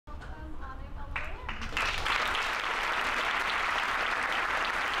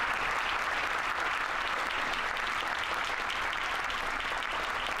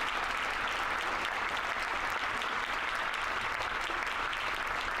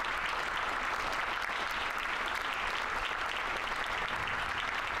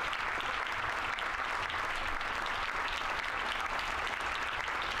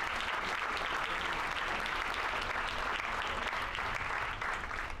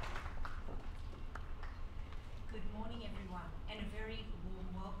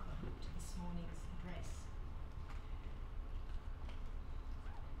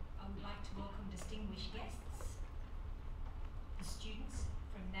distinguished guests, the students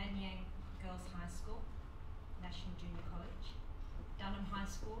from Nanyang Girls High School, National Junior College, Dunham High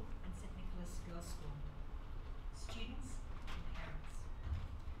School and St Nicholas Girls School, students and parents.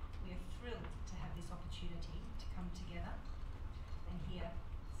 We are thrilled to have this opportunity to come together and hear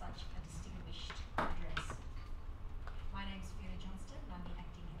such a distinguished address. My name is Fiona Johnston and I'm the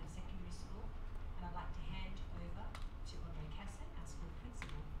Acting Head of Secondary School, and I'd like to hand over to Andre Casson, our school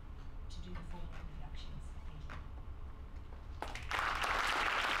principal, to do the formal introductions. Thank you.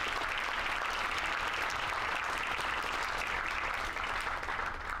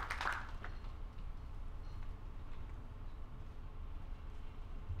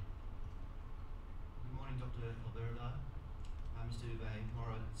 Good morning, Dr. ElBaradei. Mr. Uwe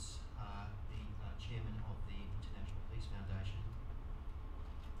Moritz, the Chairman of the International Peace Foundation,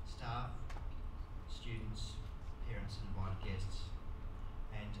 staff, students, parents and invited guests,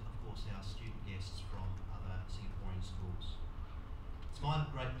 and of course our student guests from other Singaporean schools. It's my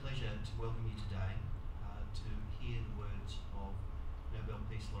great pleasure to welcome you today to hear the words of Nobel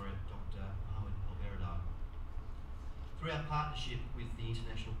Peace Laureate Dr. Mohamed ElBaradei. Through our partnership with the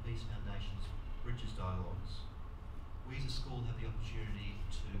International Peace Foundation's Bridges Dialogues, we as a school have the opportunity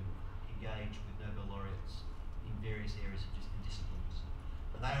to engage with Nobel laureates in various areas and disciplines.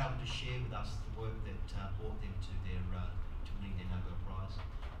 And they are able to share with us the work that brought them to winning their Nobel Prize.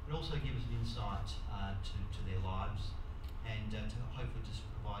 It also gives us an insight to their lives and to hopefully just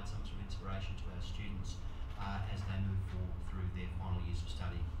provide some sort of inspiration to our students as they move forward through their final years of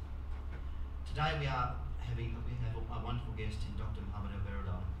study. Today we have a wonderful guest in Dr. Mohamed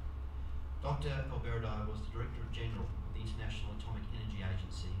ElBaradei. Dr. ElBaradei was the Director General of the International Atomic Energy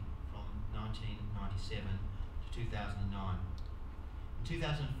Agency from 1997 to 2009. In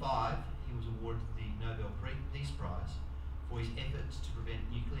 2005, he was awarded the Nobel Peace Prize for his efforts to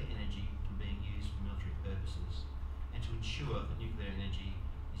prevent nuclear energy from being used for military purposes and to ensure that nuclear energy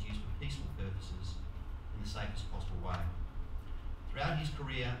is used for peaceful purposes in the safest possible way. Throughout his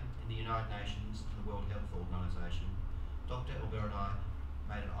career in the United Nations and the World Health Organization, Dr. ElBaradei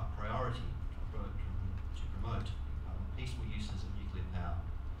made it a priority to promote peaceful uses of nuclear power,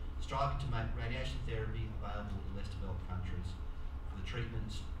 striving to make radiation therapy available in less developed countries for the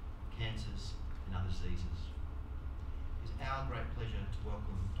treatments of cancers and other diseases. It is our great pleasure to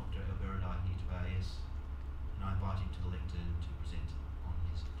welcome Dr. ElBaradei here to AIS, and I invite him to the lectern to present on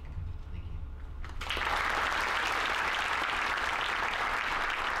his topic. Thank you.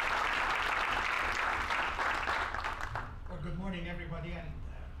 Well, good morning, everybody, and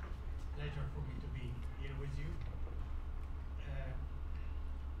pleasure for me to be here with you.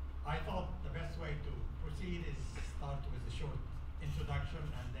 I thought the best way to proceed is start with a short introduction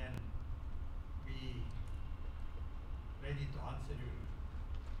and then be ready to answer your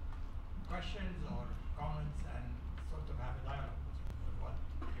questions or comments and sort of have a dialogue with what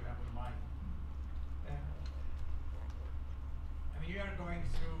you have in mind. I mean, you are going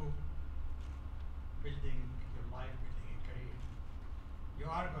through building your life, building a career. You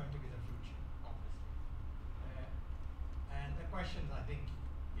are going to be the future, obviously. And the questions I think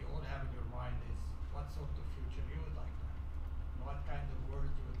you all have in your mind is what sort of future you would like to have, and what kind of world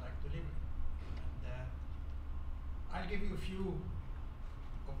you would like to live in. And I'll give you a few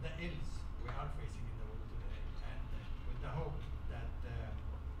of the ills we are facing in the world today, and with the hope that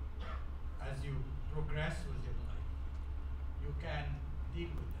as you progress with your life, you can deal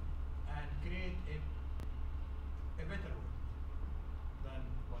with them and create a better world than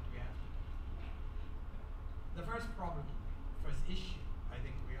what we have today. The first problem, first issue, I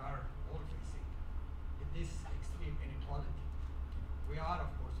think we are all facing is this extreme inequality. We are,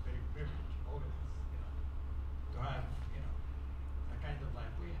 of course, very privileged, all of us, to have, the kind of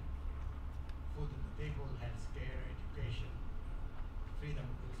life we have. Food on the table, health care, education, freedom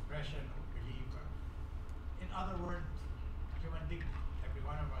of expression, of belief. In other words, human dignity. Every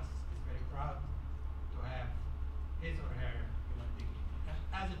one of us is very proud to have his or her human dignity,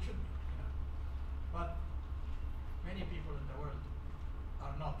 as it should be. But many people in the world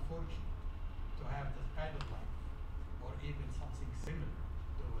are not fortunate to have this kind of life, or even something similar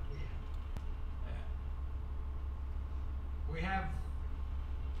to what we have. We have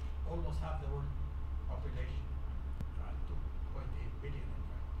almost half the world population, around 2.8 billion in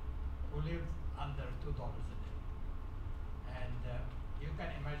fact, who live under $2 a day. And you can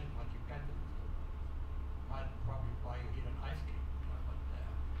imagine what you can do with $2. Might probably buy you even ice cream, but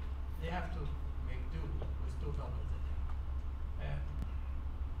they have to make do with $2 a day.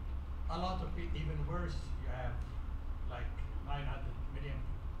 A lot of people, even worse, you have like 900 million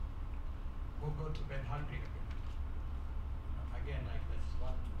who go to bed hungry every night. again, like that's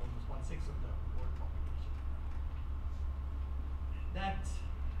almost 1/6 of the world population.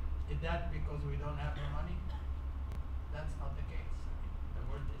 Is that because we don't have the money? That's not the case. I mean, the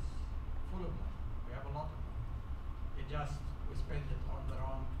world is full of money. We have a lot of money. It just we spend it on the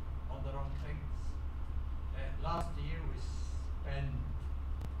wrong things. Last year we spent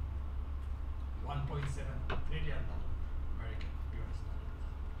 $1.7 trillion American US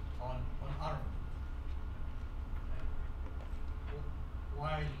dollars on armament.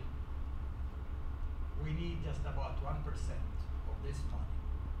 While we need just about 1% of this money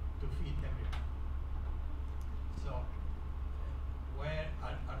to feed everyone. So where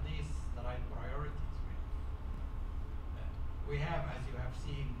are these the right priorities we have? We have, as you have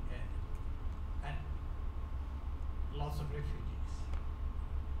seen, and lots of refugees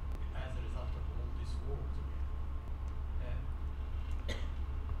as a result of all these wars.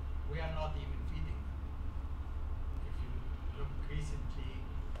 We are not even feeding them. If you look recently,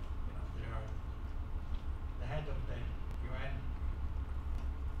 there are the head of the UN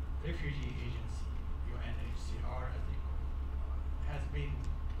Refugee Agency, UNHCR as they call it, has been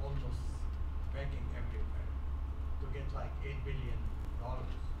almost begging everywhere to get like $8 billion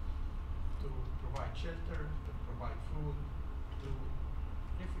to provide shelter, to provide food to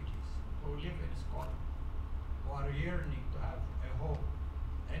refugees who live in Scotland, who are yearning to have a home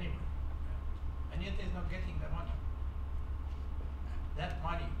anywhere, and yet they're not getting the money. That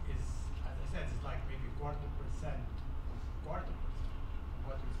money is, as I said, is like maybe 0.25% of what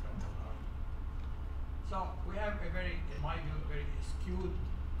we spend on army. So we have a very, in my view, very skewed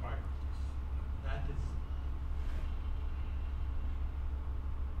priorities. That is,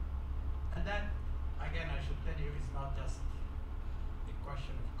 and that, again, I should tell you, is not just a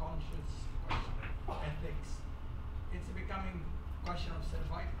question of conscience, a question of ethics. It's becoming a question of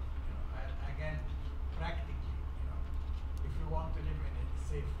survival. Again, practically, if you want to live in a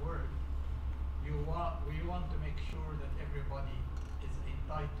safe world, we want to make sure that everybody is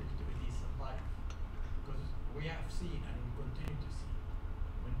entitled to a decent life. Because we have seen, and we continue to see,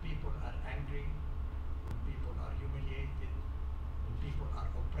 when people are angry, when people are humiliated, when people are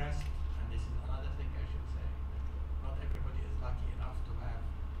oppressed, and this is another thing I should say, not everybody is lucky enough to have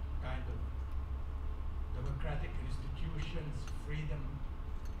kind of democratic institutions, freedom,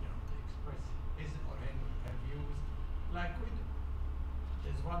 to express his or her views, like we do.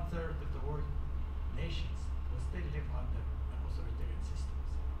 There's 1/3 of the world nations who still live under an authoritarian systems,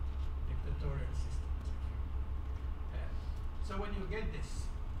 dictatorial systems. So when you get this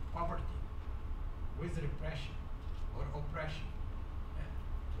poverty with repression or oppression,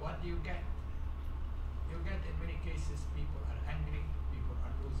 what do you get? You get, in many cases, people are angry, people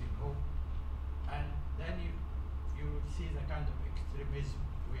are losing hope, and then you see the kind of extremism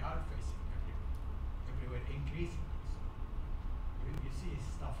we are facing everywhere increasingly. So you see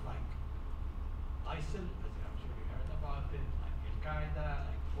stuff like ISIL, as I'm sure you heard about it, like Al-Qaeda,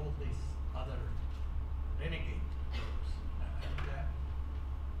 like all these other renegade groups.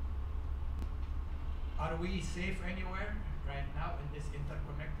 Are we safe anywhere right now in this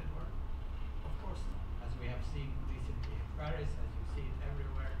interconnected world? Of course not. As we have seen recently in Paris, as you see it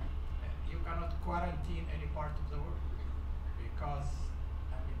everywhere, you cannot quarantine any part of the world because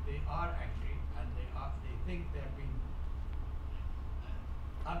they are angry and they think they have been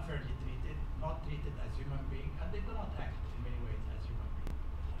unfairly treated, not treated as human beings, and they do not act in many ways as human beings.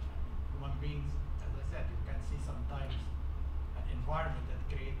 Human beings, as I said, you can see sometimes an environment that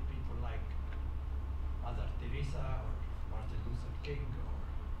creates people like Mother Teresa or Martin Luther King or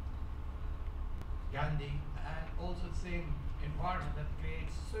Gandhi, and also the same environment that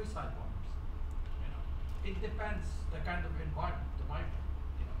creates suicide bombers. It depends the kind of environment, to my point,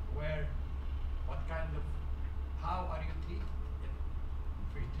 how are you treated? If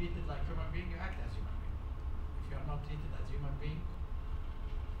you're treated like human being, you act as human being. If you are not treated as human being,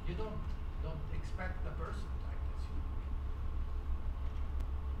 you don't expect the person to act as human being.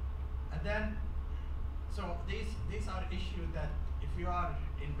 And then, so these are issues that if you are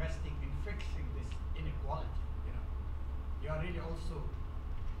investing in fixing this inequality, you are really also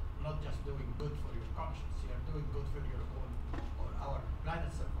not just doing good for your conscience, you are doing good for your own or our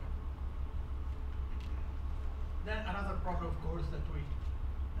planet's survival. Then another problem, of course, the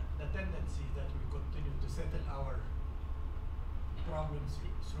tendency that we continue to settle our problems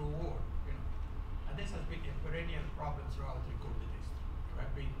through war, and this has been a perennial problem throughout recorded history. We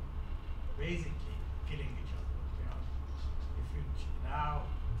have been basically killing each other. If you now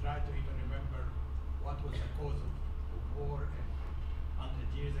try to even remember what was the cause of war 100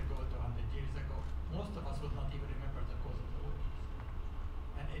 years ago to 100 years ago, most of us would not even remember the cause of the war.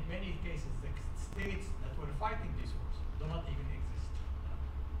 And in many cases, the states that were fighting these wars do not even exist.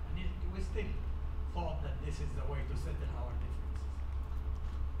 And we still thought that this is the way to settle our differences.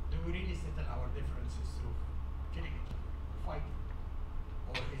 Do we really settle our differences through killing each other, fighting?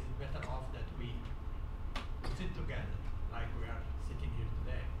 Or is it better off that we sit together, like we are sitting here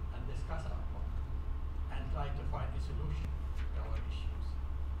today, and discuss our problem, and try to find a solution to our issues?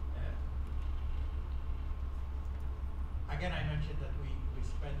 Again, I mentioned that we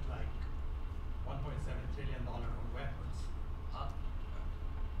spent like $1.7 trillion on weapons.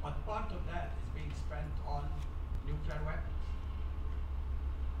 But part of that is being spent on nuclear weapons.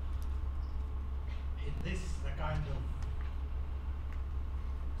 Is this the kind of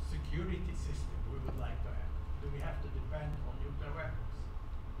security system we would like to have? Do we have to depend on nuclear weapons?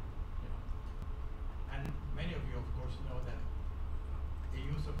 And many of you, of course, know that the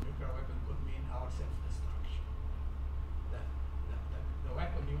use of nuclear weapons could mean our self-destruction. The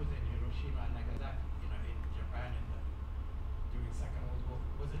weapon used in Hiroshima and Nagasaki, in Japan during the Second World War,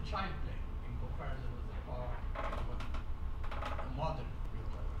 was a child play in comparison with the power of a modern nuclear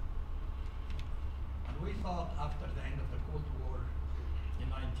weapon. And we thought after the end of the Cold War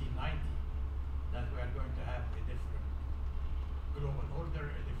in 1990 that we are going to have a different global order,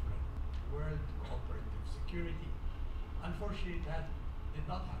 a different world, cooperative security. Unfortunately, that did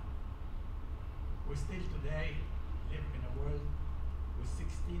not happen. We still today live in a world with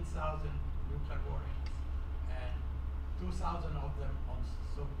 16,000 nuclear warheads, and 2,000 of them on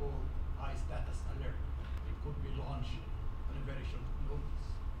so-called high status alert. It could be launched on a very short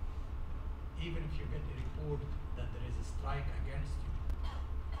notice. Even if you get a report that there is a strike against you,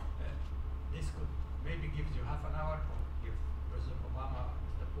 this could maybe gives you half an hour, or give President Obama,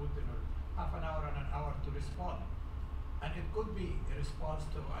 Mr. Putin, or half an hour and an hour to respond. And it could be a response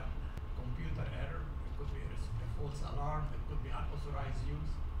to a computer error, it could be a false alarm, it could be unauthorized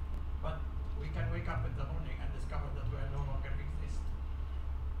use. But we can wake up in the morning and discover that we no longer exist.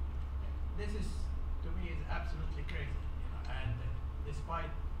 This is, to me, is absolutely crazy. And despite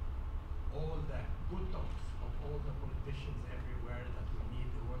all the good talks of all the politicians everywhere that we need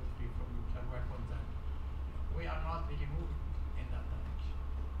the world free from nuclear weapons, and we are not really moving in that direction.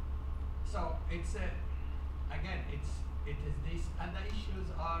 So it's again, it is this, and the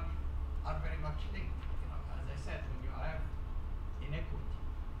issues are very much linked. As I said, when you have inequity,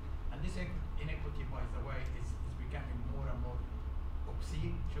 and this inequity, by the way, is becoming more and more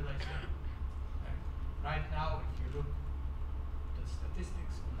obscene, should I say? Right now, if you look at the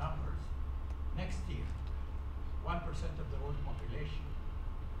statistics or numbers, next year, 1% of the world population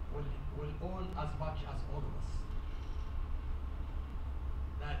will own as much as all of us.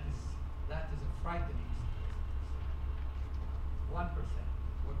 That is a frightening statistic. 1%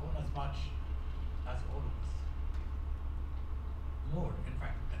 will own as much as all of us. More, in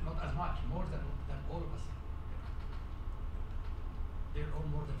fact, not as much, more than all of us. They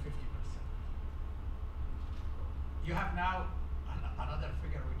own more than 50%. You have now another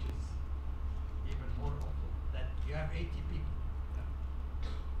figure which is even more awful, that you have 80 people.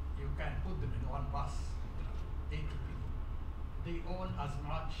 You can put them in one bus, 80 people. They own as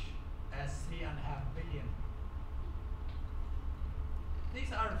much as 3.5 billion.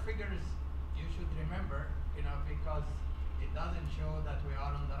 These are figures you should remember, because it doesn't show that we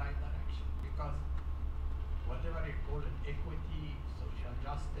are on the right direction. Because whatever you call it, equity, social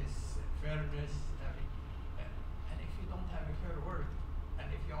justice, fairness, and if you don't have a fair word, and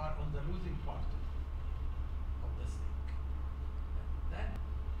if you are on the losing part of the stake, then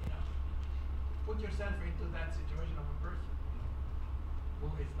put yourself into that situation of a person who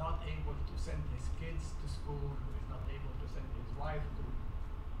is not able to send his kids to school, who is not able to send his wife to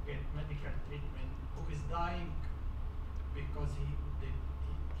get medical treatment, who is dying because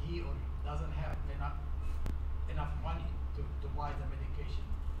he or doesn't have enough money to buy the medication.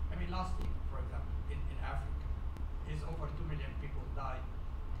 I mean, last year, for example, in Africa, over 2 million people died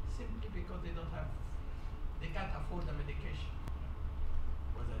simply because they can't afford the medication.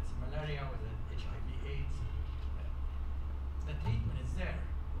 Whether it's malaria, whether it's HIV/AIDS, the treatment is there,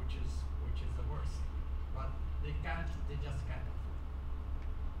 which is the worst thing. But they just can't afford.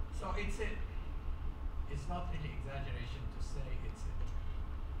 So it's not really exaggeration to say it's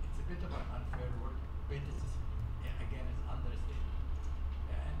a bit of an unfair word. Bit is again is understated,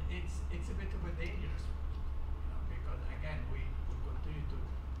 and it's a bit of a dangerous word, because again we continue to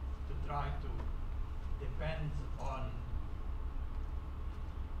try to depend on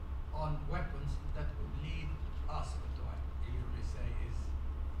weapons that would lead us to what I usually say is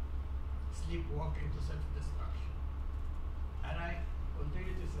sleepwalking to self-destruction. And I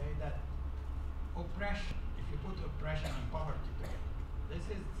continue to say that oppression, if you put oppression and poverty together, this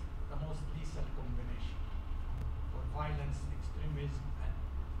is the most lethal combination for violence, extremism, and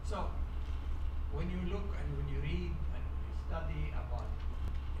so when you look and when you read and you study about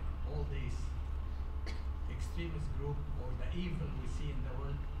all these extremist group or the evil we see in the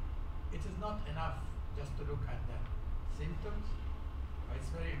world, it is not enough just to look at the symptoms. It's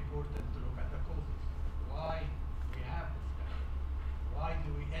very important to look at the causes. Why we have this kind of, why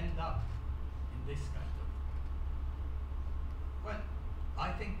do we end up in this kind of? Well,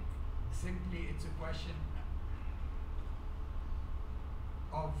 I think simply it's a question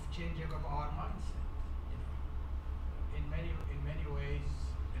of changing of our mindset. In many ways,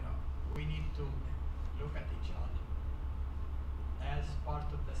 we need to look at each other as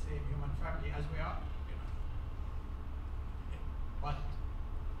part of the same human family as we are. But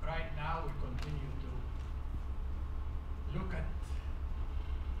right now we continue to look at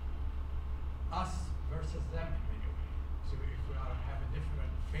us versus them in many ways. So if we have a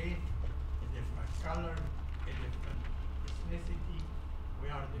different faith, a different color, a different ethnicity, we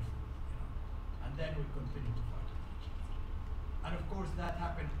are different, and then we continue to fight with each other. And of course that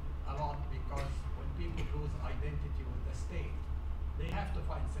happened a lot because when people lose identity with the state, they have to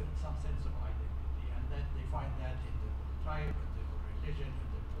find some sense of identity, and then they find that in the tribe, in the religion, in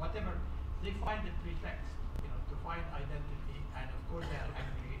the whatever. They find a pretext, to find identity, and of course they are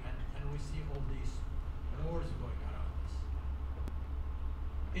angry, and we see all these wars going around us.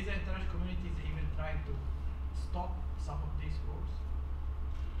 Is the international community even trying to stop some of these wars?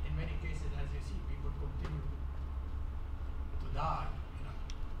 In many cases, as you see, people continue to die,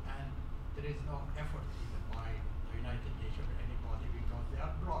 and there is no effort even by the United Nations or anybody because they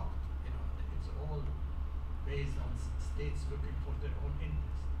are blocked. It's all based on states looking for their own interest.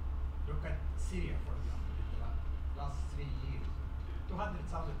 Look at Syria, for example, in the last 3 years, 200,000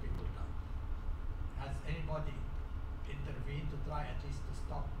 people died. Has anybody intervened to try at least to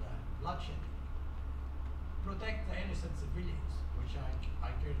stop the bloodshed? Protect the innocent civilians, which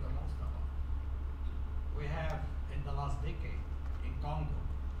I care the most about. We have, in the last decade, in Congo,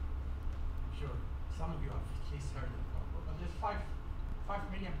 I'm sure some of you have at least heard of Congo, but there's 5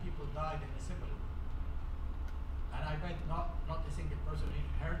 million people died in a civil war. And I bet not a single person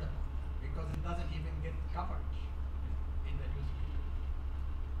even heard about that, because it doesn't even get coverage in the newspaper.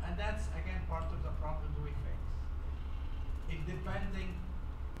 And that's, again, part of the problems we face. It depending,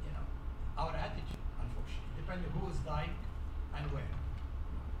 our attitude, unfortunately, depending who is dying and where.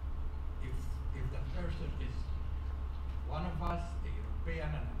 If the person is one of us, a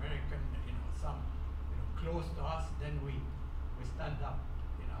European, an American, some close to us, then we stand up,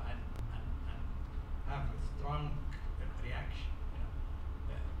 and have a strong reaction.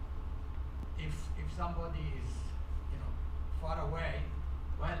 If somebody is far away,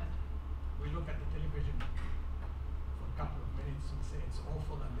 well, we look at the television for a couple of minutes and say it's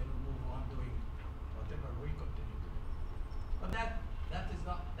awful, and then we move on doing whatever we continue to do. But that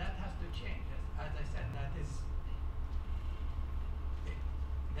has to change. As I said, that is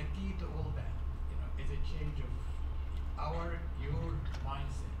the key to all that. Is a change of your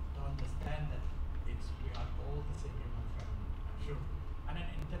mindset to understand that we are all the same human family. I'm sure. And in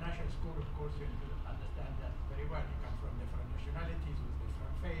international school, of course, you understand that very well. You come from different nationalities, with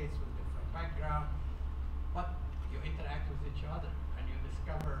different faiths, with different background, but you interact with each other, and you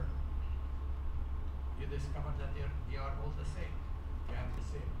discover that you are all the same. You have the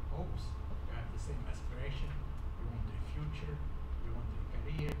same hopes, you have the same aspiration, you want a future, you want a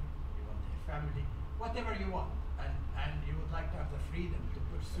career, you want a family, whatever you want, and you would like to have the freedom to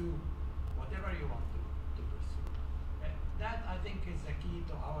pursue whatever you want to pursue. That, I think, is the key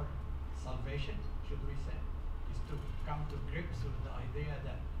to our salvation, should we say, is to come to grips with the idea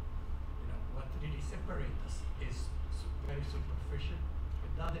that what really separates us is very superficial.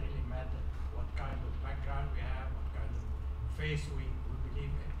 It doesn't really matter what kind of background we have, what kind of faith we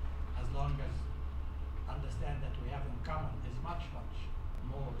believe in, as long as understand that we have in common is much, much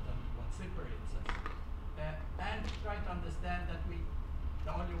more than what separates us. And try to understand that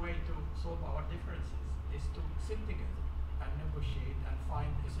the only way to solve our differences is to sit together and negotiate and find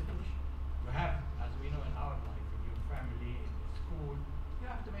a solution. You have, as we know in our life, in your family, in the school, you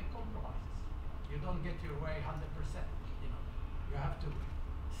have to make compromises. You don't get your way 100%. You have to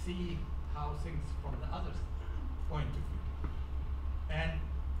see how things from the other point of view. And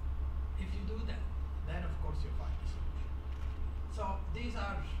if you do that, then of course you find a solution. So these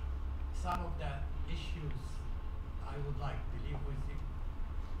are some of the issues I would like to leave with you,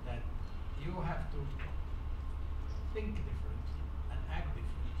 that you have to think differently and act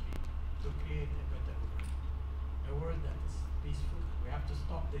differently to create a better world, a world that is peaceful. We have to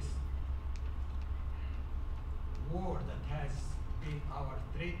stop this war that has been our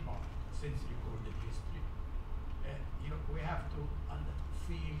trademark since recorded history. We have to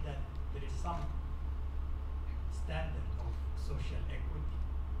feel that there is some standard of social equity,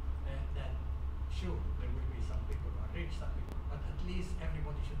 that sure, there will be some people who are rich, some people, but at least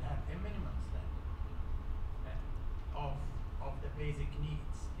everybody should have a minimum standard of the basic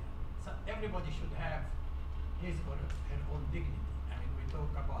needs. So everybody should have his or her own dignity. I mean, we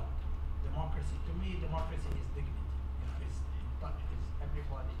talk about democracy. To me, democracy is dignity. Is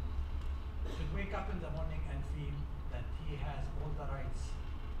everybody should wake up in the morning and feel that he has all the rights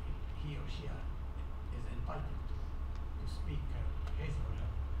he or she is entitled to speak his or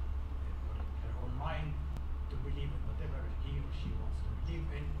her own mind, to believe in whatever he or she wants to believe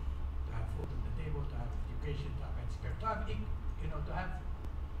in, to have food on the table, to have education, to have healthcare, to have to have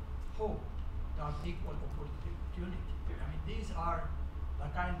hope, to have equal opportunity. I mean, these are the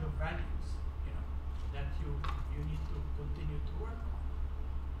kind of values that you need to continue to work on.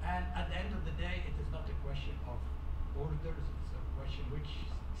 And at the end of the day, it is not a question of borders. It's a question which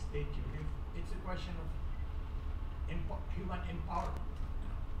state you live. It's a question of human empowerment.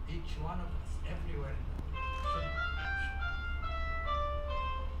 Each one of us, everywhere in the world,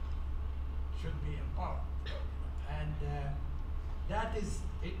 should be empowered. And that is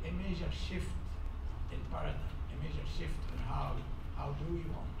a major shift in paradigm, a major shift in how do we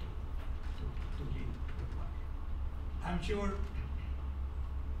want to lead the country. I'm sure,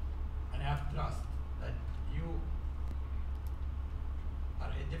 and I have trust, that you are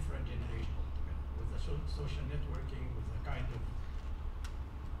a different generation altogether, with the social networking, with the kind of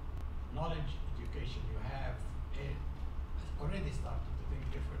knowledge education you have, already started to think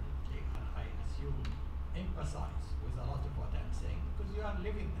differently, and I assume emphasize with a lot of what I'm saying, because you are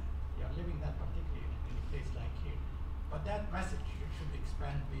living that. You are living that particularly in a place like here. But that message should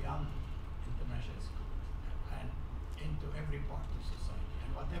expand beyond international schools and into every part of society,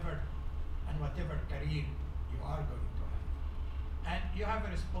 and whatever career you are going to have. And you have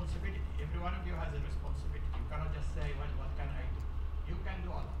a responsibility. Every one of you has a responsibility. You cannot just say, well, what can I do? You can do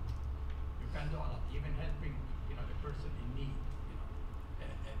a lot. You can do a lot. Even helping, a person in need,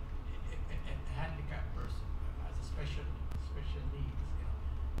 a handicapped person who has a special needs,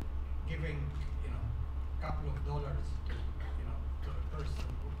 giving, a couple of dollars to, to a person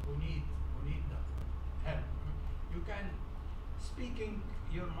who need the help. You can, speaking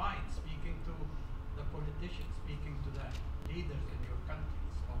your mind, speaking to the politicians, speaking to the leaders in your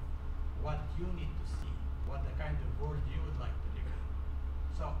countries of what you need to see, what the kind of world you would like to live in.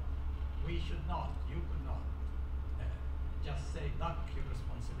 So we should not, you could not just say, duck your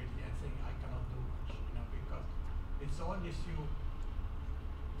responsibility and saying, I cannot do much, because it's only through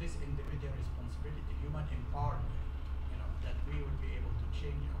this individual responsibility, human empowerment, that we will be able to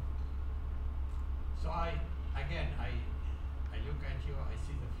change our world. So I look at you, I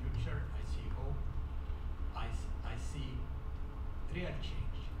see the future, I see hope, I see real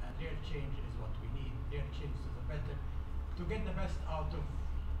change, and real change is what we need, real change to the better, to get the best out of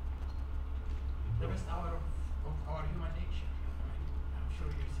our human nature. I'm sure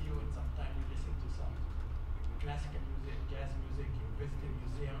you see, and sometimes you listen to some classical music, jazz music, you visit a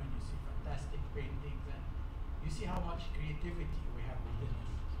museum and you see fantastic paintings, and you see how much creativity we have within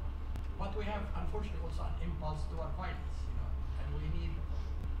us. But we have, unfortunately, also an impulse toward violence, and we need,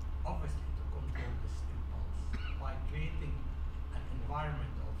 obviously, to control this impulse by creating an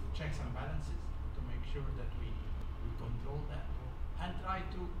environment of checks and balances to make sure that we control that, and try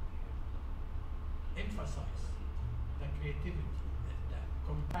to emphasize the creativity, the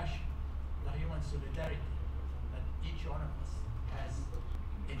compassion, the human solidarity that each one of us has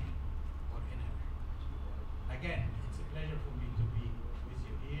in him or in her. Again, it's a pleasure for me to be with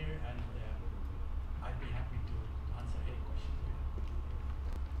you here, and I'd be happy to answer any questions you have.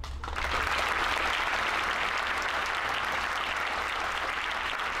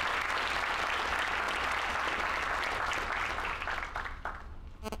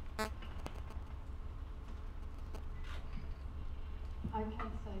 Okay,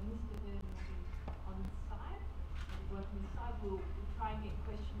 so Mr. Byrne will be on the side, working the side. We'll try and get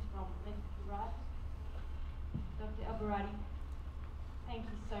questions from left to right. Dr. ElBaradei, thank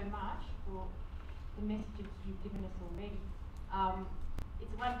you so much for the messages you've given us already.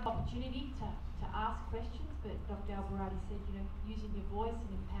 It's a wonderful opportunity to ask questions, but Dr. ElBaradei said, using your voice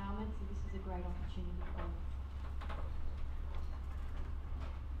and empowerment, so this is a great opportunity for you.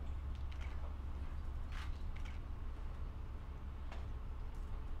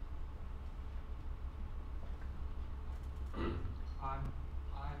 I'm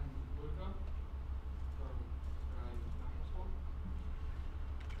Luca from International School.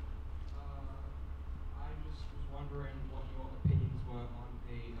 I just was wondering what your opinions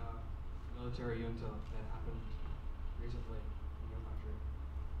military junta that happened recently in your country?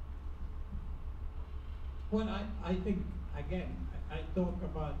 Well, I think, again, I talk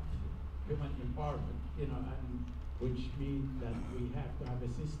about human empowerment, and which means that we have to have a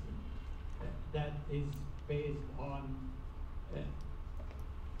system that is based on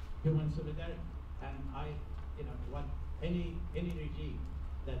human solidarity. And what any regime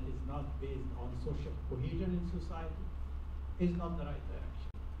that is not based on social cohesion in society is not the right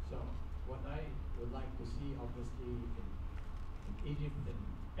direction. So what I would like to see, obviously, in Egypt and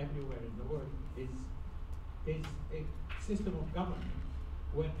everywhere in the world is a system of government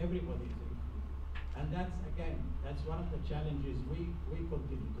where everybody is included. And that's one of the challenges we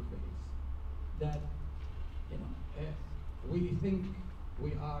continue to face. That we think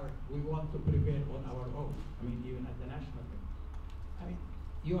we want to prevail on our own. I mean, even at the national level. I mean,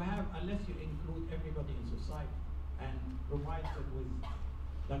 unless you include everybody in society and provide them with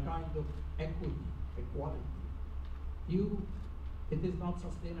the kind of equity, equality, it is not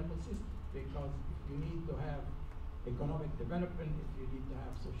sustainable system, because if you need to have economic development, if you need to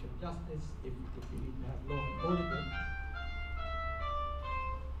have social justice, if you need to have law and order.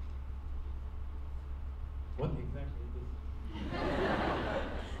 What exactly is this?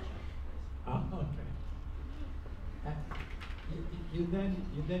 Okay. You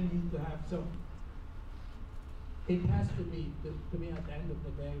then need to have, so it has to be, to me, at the end of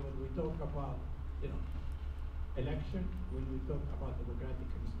the day, when we talk about election, when we talk about democratic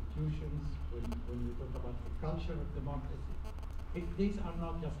institutions, when we talk about the culture of democracy, these are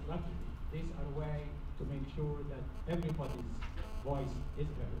not just luxury. These are ways to make sure that everybody's voice is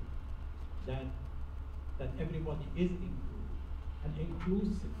heard, that everybody is included. An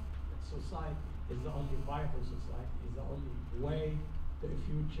inclusive society is the only viable society, is the only way to a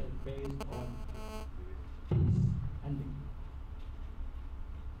future based on peace and dignity.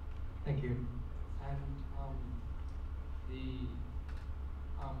 Thank you. And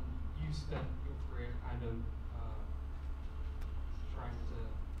you spent your career kind of trying to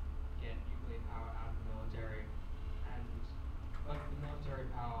get nuclear power out of the military, but the military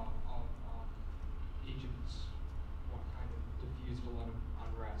power of Egypt, what kind of diffused a lot of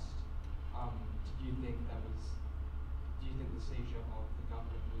unrest. Do you think the seizure of the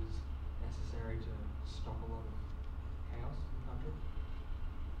government was necessary to stop a lot of chaos in the country?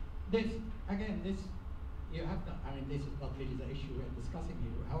 You have to, this is not really the issue we're discussing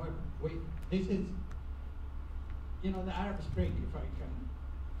here. However, this is, the Arab Spring, if I can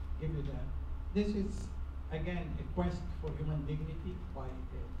give you that. This is, again, a quest for human dignity by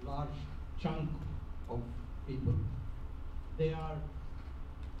a large chunk of people. They are,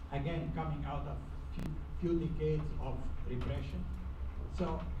 again, coming out of few decades of repression.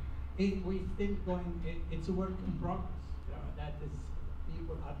 So we still going, it's a work in progress. That is,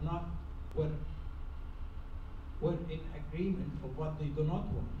 people are not, we're in agreement of what they do not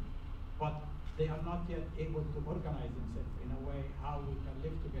want, but they are not yet able to organize themselves in a way how we can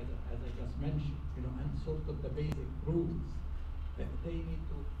live together, as I just mentioned, and sort of the basic rules that they need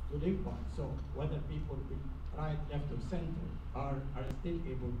to live by. So whether people with right, left, or center are still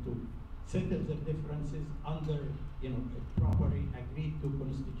able to settle their differences under a properly agreed to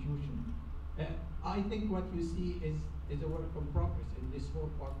constitution. I think what you see is a work in progress in this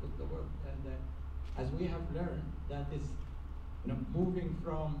whole part of the world, and as we have learned, that is, moving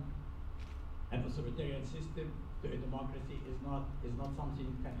from an authoritarian system to a democracy is not something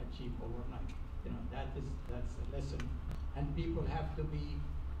you can achieve overnight. That's a lesson, and people have to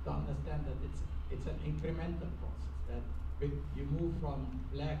understand that it's an incremental process. That you move from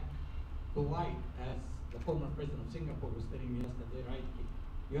black to white, as the former president of Singapore was telling me yesterday, right?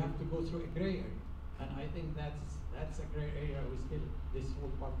 You have to go through a gray area, and I think that's a gray area we still, this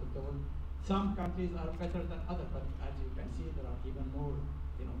whole part of the world. Some countries are better than others, but as you can see, there are even more,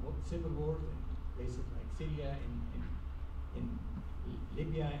 civil wars in places like Syria, in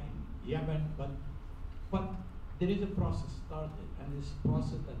Libya, in Yemen. But there is a process started, and this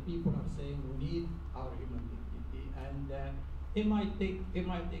process that people are saying we need our human dignity, and it might take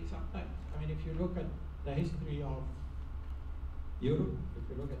some time. If you look at the history of Europe, if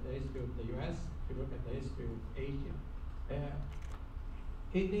you look at the history of the US, if you look at the history of Asia,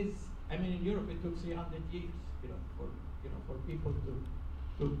 it is. In Europe, it took 300 years, for people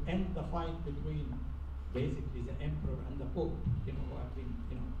to end the fight between basically the emperor and the pope, who have been,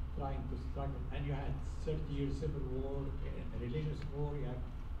 trying to struggle. And you had 30-year civil war, a religious war, you had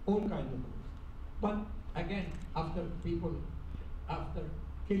all kinds of wars. But again, after people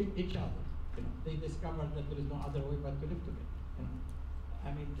killed each other, they discovered that there is no other way but to live together.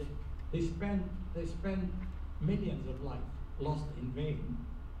 They spend millions of lives lost in vain,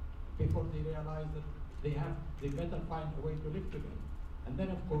 before they realized that they better find a way to live together. And then,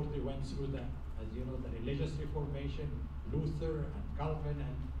 of course, they went through the, as you know, the religious reformation, Luther and Calvin,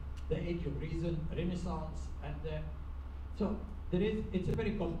 and the Age of Reason, Renaissance, and so it's a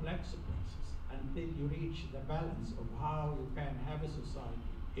very complex process until you reach the balance of how you can have a society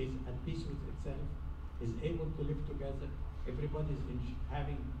is at peace with itself, is able to live together, everybody is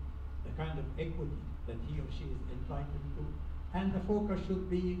having the kind of equity that he or she is entitled to, and the focus should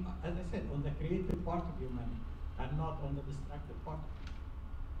be, as I said, on the creative part of humanity and not on the destructive part.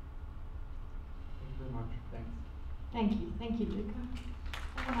 Thank you very much. Thanks. Thank you, Luca.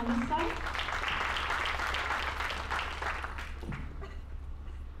 Anyone on this side?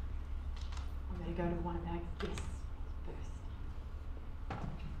 I'm going to go to the one back. Yes, first.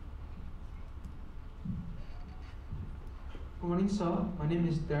 Good morning, sir. My name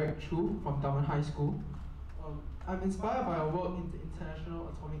is Derek Chu from Dunman High School. I'm inspired by our work in the International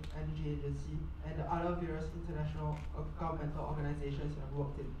Atomic Energy Agency and the other various international governmental organizations I've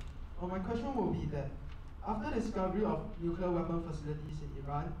worked in. My question will be that after the discovery of nuclear weapon facilities in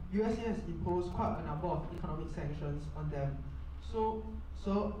Iran, USA has imposed quite a number of economic sanctions on them. So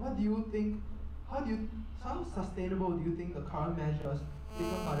what do you think, how sustainable do you think the current measures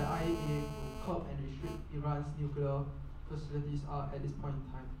taken by the IAEA to curb and restrict Iran's nuclear facilities are at this point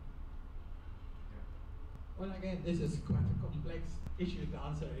in time? Well, again, this is quite a complex issue to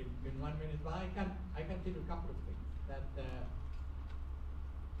answer in 1 minute, but I can tell you a couple of things. That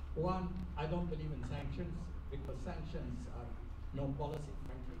one, I don't believe in sanctions because sanctions are no policy,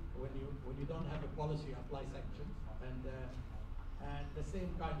 frankly. When you don't have a policy, you apply sanctions, and the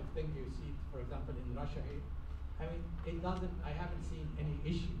same kind of thing you see, for example, in Russia. I mean, I haven't seen any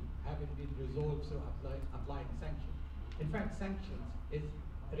issue having been resolved through applying sanctions. In fact, sanctions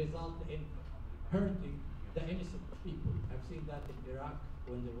result in hurting the innocent people. I've seen that in Iraq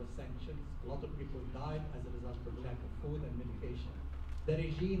when there were sanctions. A lot of people died as a result of lack of food and medication. The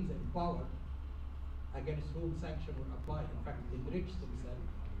regimes in power against whom sanctions were applied, in fact, enriched themselves.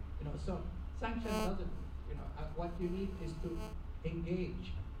 So sanctions doesn't. What you need is to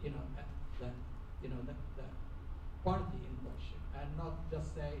engage. The party in question, and not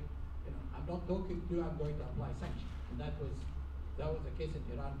just say, I'm not talking to you. I'm going to apply sanctions. And that was the case in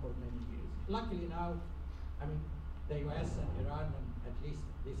Iran for many years. Luckily now, I mean, the US and Iran, and at least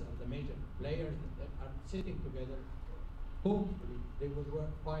these are the major players that are sitting together. Hopefully, they will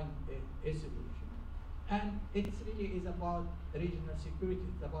find a solution. And it really is about regional security.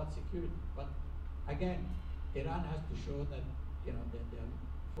 It's about security. But again, Iran has to show that that they are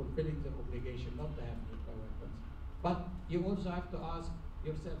fulfilling their obligation not to have nuclear weapons. But you also have to ask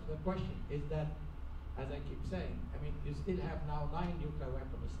yourself the question: is that, as I keep saying, I mean, you still have now 9 nuclear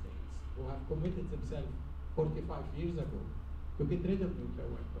weapon states who have committed themselves 45 years ago to get rid of nuclear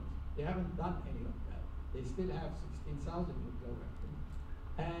weapons. They haven't done any of that. They still have 16,000 nuclear weapons.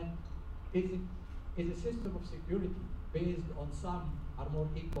 And is a system of security based on some are more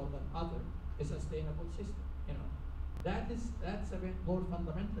equal than others a sustainable system? That's a bit more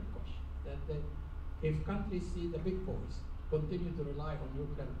fundamental question. That if countries see the big boys continue to rely on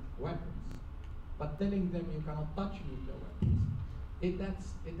nuclear weapons, but telling them you cannot touch nuclear weapons,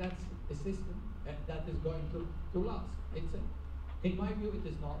 that's a system that is going to last. In my view, it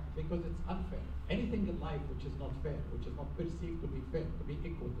is not, because it's unfair. Anything in life which is not fair, which is not perceived to be fair, to be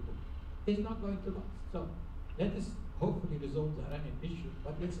equitable, is not going to last. So let us hopefully resolve the Iranian issue,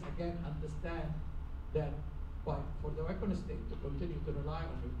 but let's again understand that for the weapon state to continue to rely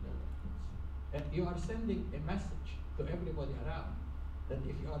on nuclear weapons, you are sending a message to everybody around that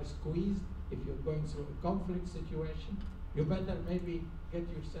if you are squeezed, if you're going through a conflict situation, you better maybe get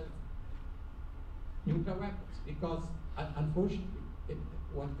yourself nuclear weapons, because unfortunately,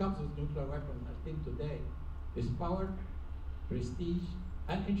 what comes with nuclear weapons, I think today, is power, prestige,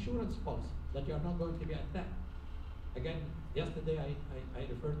 and insurance policy that you are not going to be attacked. Again, yesterday I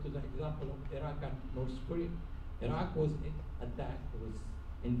referred to the example of Iraq and North Korea. Iraq was attacked, was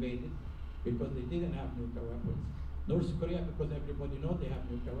invaded because they didn't have nuclear weapons. North Korea, because everybody knows they have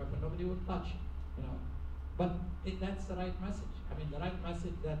nuclear weapons, nobody would touch it. But that's the right message. I mean, the right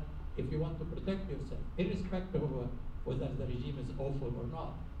message that if you want to protect yourself, irrespective of whether the regime is awful or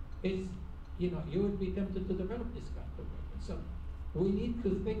not, is, you would be tempted to develop this kind of weapon. So we need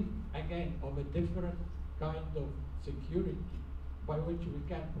to think again of a different kind of security by which we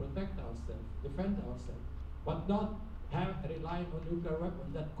can protect ourselves, defend ourselves, but not rely on nuclear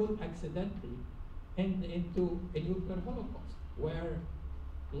weapons that could accidentally end into a nuclear holocaust, where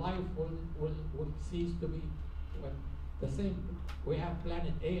life will cease to be the same. We have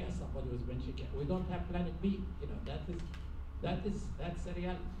planet A, as somebody was mentioning. We don't have planet B. That is That's a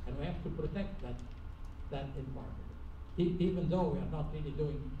reality, and we have to protect that environment. Even though we are not really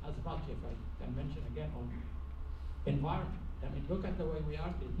doing as much, if I can mention again on environment. I mean, look at the way we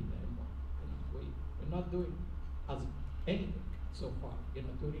are treating the environment. You know, we're not doing as anything so far, you know,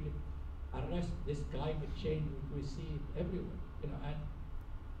 to really arrest this climate change which we see everywhere, you know,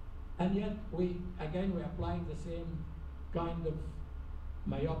 and yet we're applying the same kind of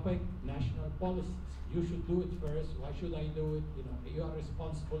myopic national policies. You should do it first. Why should I do it? You know, you are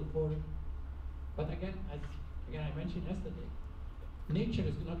responsible for it. But again, as I mentioned yesterday, nature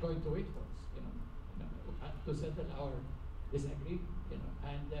is not going to wait for us, you know to settle our disagreement, you know,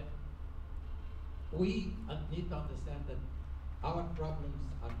 and we need to understand that our problems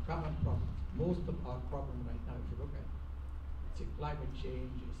are common problems. Most of our problem right now, if you look at it, it's climate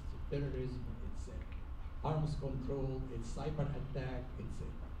change, it's terrorism, it's arms control, it's cyber attack,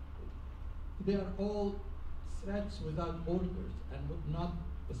 they are all threats without borders, and not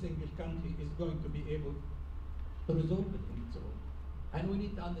a single country is going to be able to resolve it in its own. And we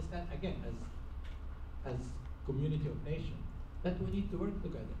need to understand, again, as community of nations, that we need to work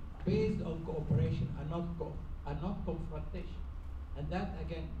together based on cooperation and not confrontation. And that,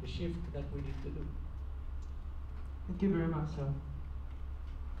 again, the shift that we need to do. Thank you very much, sir.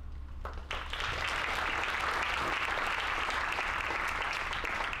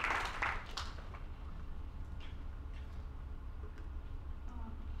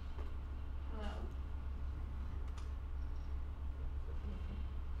 Hello.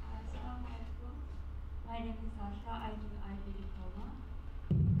 Assalamualaikum. My name is Sasha. I do IB diploma.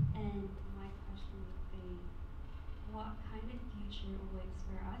 And my question would be, what kind of future awaits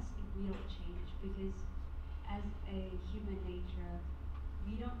for us if we don't change? Because as a human nature,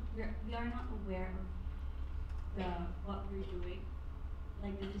 we are not aware of what we're doing,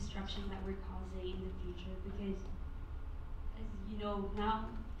 like the destruction that we're causing in the future. Because as you know now,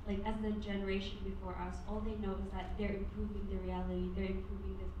 like as the generation before us, all they know is that they're improving the reality, they're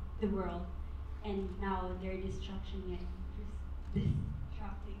improving the world, and now they're destructing it,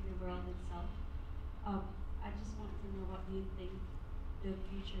 destructing the world itself. I just want to know, what do you think the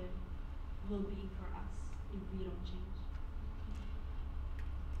future will be for us if we don't change?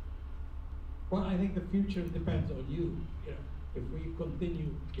 Well, I think the future depends on you. You know, if you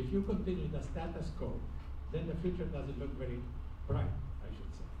continue the status quo, then the future doesn't look very bright, I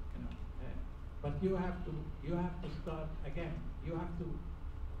should say. You know, but you have to start again. You have to,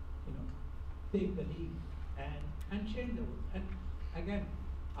 you know, take the lead and change the world. And again,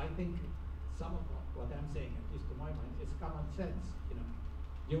 I think some of what I'm saying, at least to my mind, is common sense. You know,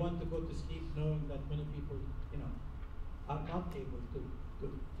 you want to go to sleep knowing that many people, you know, are not able to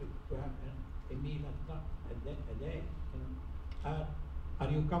have a meal a day. You know, are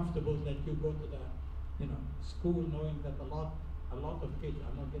you comfortable that you go to the, you know, school knowing that a lot of kids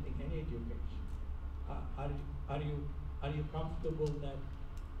are not getting any education? Are you comfortable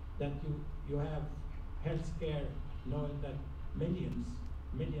that you have health care knowing that millions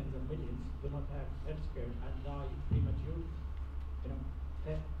and millions do not have health care and die prematurely? You know,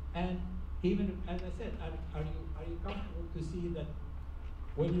 and even as I said, are you comfortable to see that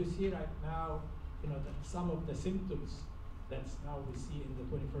when you see right now, you know, that some of the symptoms that's now we see in the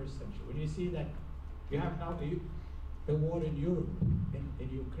 21st century, when you see that you have now a war in Europe, in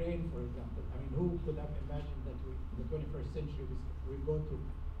Ukraine, for example. I mean, who could have imagined that in the 21st century we're going to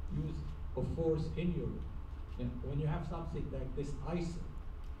use of force in Europe? You know, when you have something like this ISIL,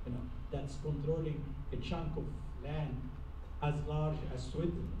 you know, that's controlling a chunk of land as large as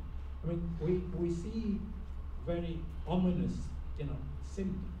Switzerland. I mean, we see very ominous, you know,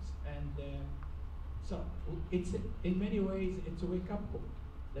 symptoms, and so it's in many ways it's a wake-up call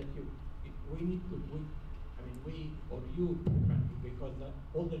that we need to. We or you, because the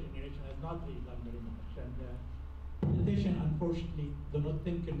older generation has not really done very much, and politicians unfortunately do not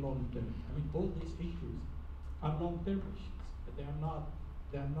think in long term. I mean, all these issues are long-term issues, but they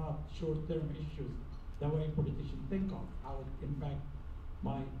are not short-term issues the way politicians think of how it impact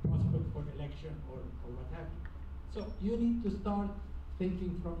my prospect for election or what have you. So you need to start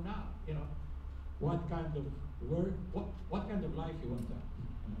thinking from now. You know, what kind of work, what kind of life you want to have,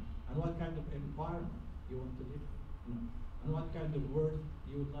 you know, and what kind of environment you want to live, you know, and what kind of world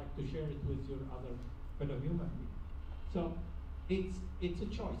you would like to share it with your other fellow human beings. So it's a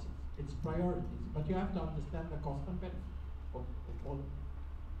choice, it's priorities, but you have to understand the cost and benefit of all of it.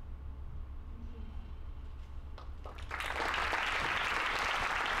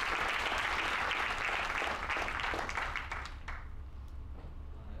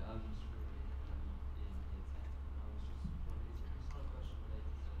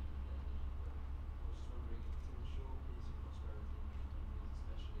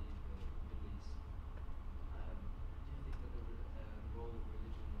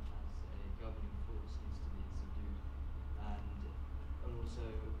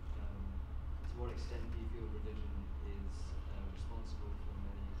 what extent do you feel religion is responsible for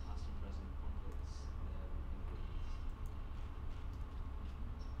many past and present conflicts in the East?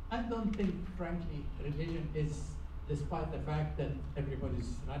 I don't think, frankly, religion is, despite the fact that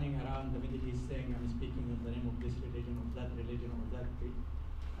everybody's running around the Middle East saying, I'm speaking in the name of this religion, or that religion, or that creed.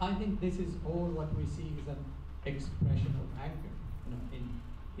 I think this is all what we see is an expression of anger,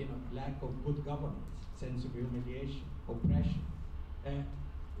 in lack of good governance, sense of humiliation, oppression.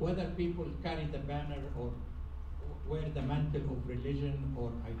 Whether people carry the banner or wear the mantle of religion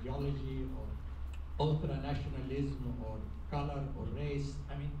or ideology or ultra-nationalism or color or race,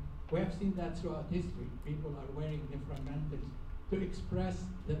 I mean, we have seen that throughout history. People are wearing different mantles to express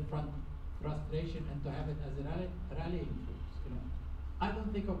their frustration and to have it as a rallying force. I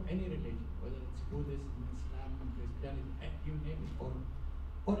don't think of any religion, whether it's Buddhism, Islam, Christianity, you name it,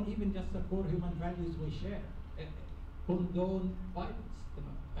 or even just the core human values we share, condone violence.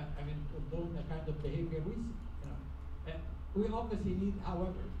 I mean, condone the kind of behavior we see. We obviously need,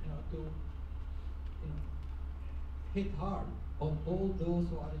 however, to hit hard on all those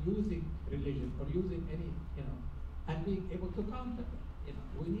who are using religion or using any, and being able to counter that.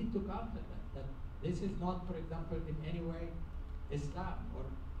 We need to counter that this is not, for example, in any way Islam or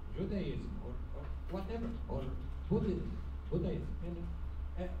Judaism or whatever, or Buddhism.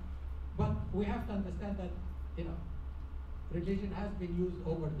 But we have to understand that, religion has been used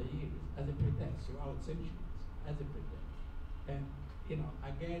over the years as a pretext, throughout centuries, as a pretext. And,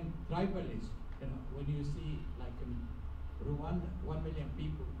 again, tribalism, when you see, like in Rwanda, 1 million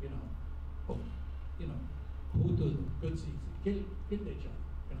people, Hutus, Tutsis, killed each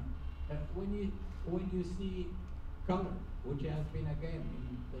other. When you see color, which has been again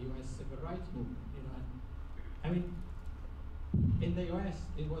in the U.S. civil rights movement, I mean, in the U.S.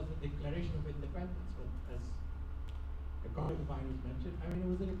 it was a Declaration of Independence, but as a colleague of mine was mentioned, I mean, it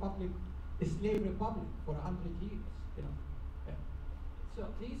was a slave republic for 100 years, So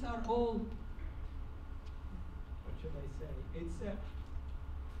these are all, what should I say? It's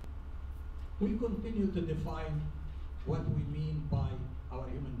we continue to define what we mean by our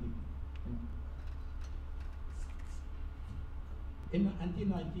human dignity. Until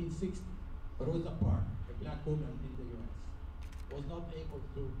 1960, Rosa Parks, a black woman in the U.S., was not able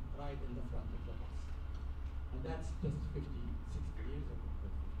to ride in the front of the bus. And that's just 50, 60 years ago,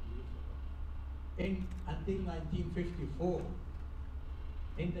 50 years ago. Until 1954,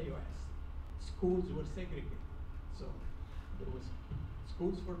 in the U.S., schools were segregated. So there was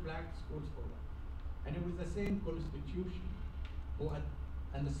schools for black, schools for white. And it was the same constitution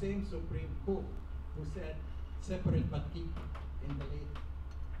and the same Supreme Court who said separate but equal in the late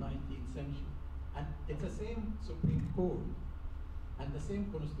 19th century. And it's the same Supreme Court and the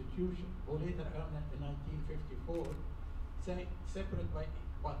same constitution who later on in 1954 say separate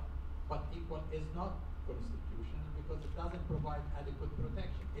but equal is not constitutional because it doesn't provide adequate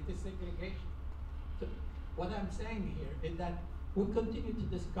protection. It is segregation. So what I'm saying here is that we continue to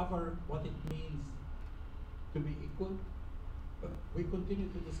discover what it means to be equal. We continue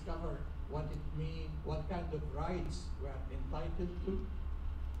to discover what it means, what kind of rights we are entitled to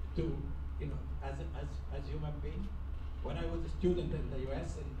as human beings. When I was a student in the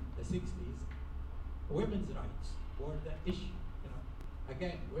US in the 60s, women's rights were the issue.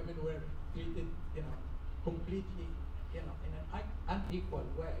 Again, women were treated, completely, in an unequal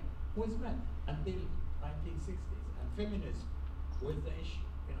way with men until 1960s, and feminism was the issue.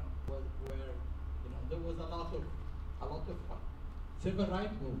 Where there was a lot of fun. Civil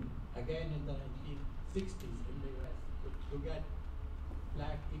rights movement again in the 1960s in the US to get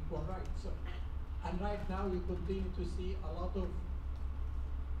black equal rights. So, and right now we continue to see a lot of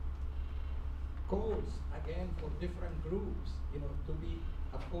calls again for different groups, to be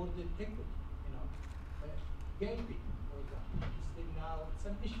afforded equity. Gay people, for example, still now it's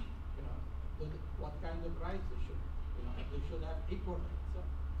an issue. What kind of rights they should, and they should have equal rights. So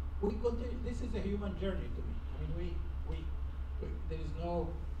we continue. This is a human journey to me. I mean,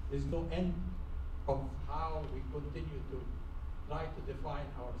 there's no end of how we continue to try to define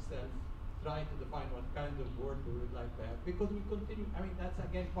ourselves, try to define what kind of world we would like to have, because we continue. I mean, that's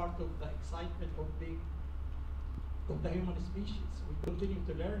again part of the excitement of the human species. We continue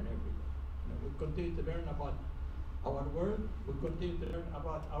to learn every day. We continue to learn about our world. We continue to learn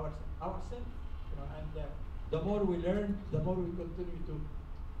about ourselves. And the more we learn, the more we continue to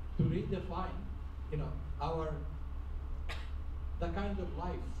redefine, the kind of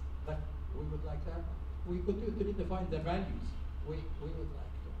life that we would like to have. We continue to redefine the values we would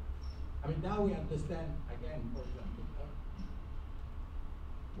like to. I mean, now we understand again, for example,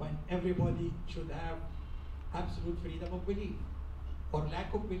 when everybody should have absolute freedom of belief or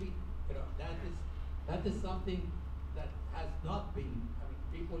lack of belief. You know, that is something that has not been. I mean,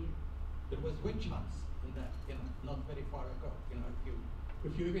 people. There was witch hunts in that, you know, not very far ago. You know,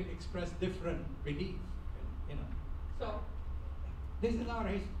 if you even express different beliefs, you know. So this is our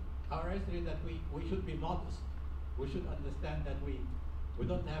history. Our history that we should be modest. We should understand that we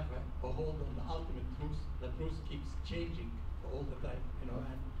don't have a hold on the ultimate truth. The truth keeps changing all the time, you know,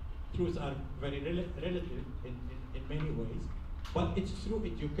 and truths are very relative in many ways. But it's through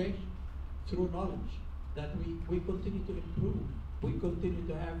education, through knowledge, that we continue to improve. We continue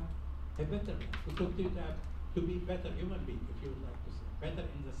to have a better life. We continue to be better human beings, if you would like to say. Better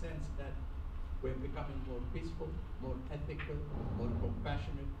in the sense that we're becoming more peaceful, more ethical, more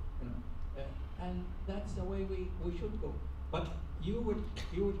compassionate, you know. And that's the way we should go. But you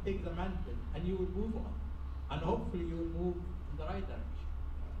will take the mantle and you will move on. And hopefully you will move in the right direction.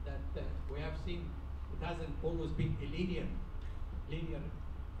 That we have seen it hasn't always been a linear,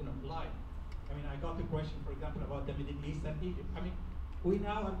 you know, line. I mean, I got a question, for example, about the Middle East and Egypt. I mean, we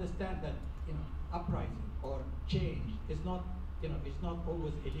now understand that, you know, uprising or change is not, you know, it's not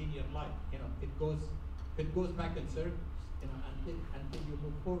always a linear line. You know, it goes back in circles, you know, until you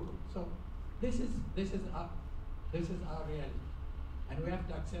move forward. So this is our reality, and we have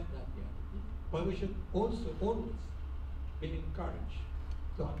to accept that reality. But we should also always be encouraged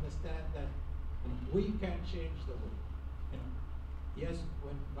to understand that, you know, we can change the world. You know, yes,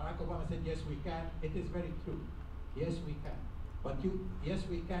 when Barack Obama said yes we can, it is very true. Yes we can. But yes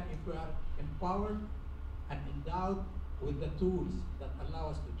we can if we are empowered and endowed with the tools that allow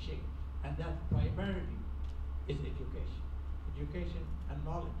us to change. And that primarily is education. Education and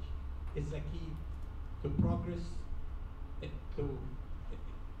knowledge is the key to progress, to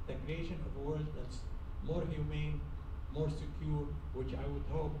the creation of a world that's more humane, more secure, which I would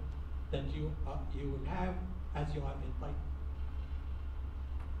hope that you will have as you are entitled.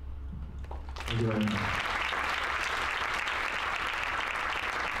 Thank you very much.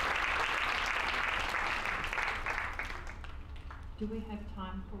 Do we have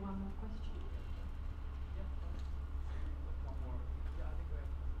time for one more question?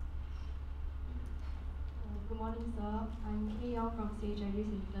 Good morning, sir. I'm Kay Young from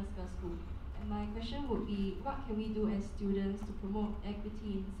CHIU's International School. And my question would be, what can we do as students to promote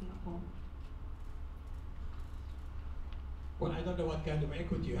equity in Singapore? Well, I don't know what kind of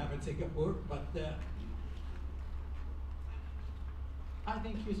equity you have in Singapore, but I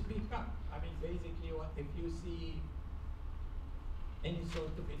think you speak up. I mean, basically, if you see any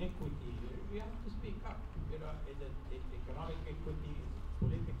sort of inequity here, you have to speak up. You know, is it economic equity, is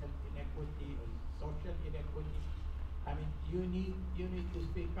it political inequity, or social inequity? I mean, you need to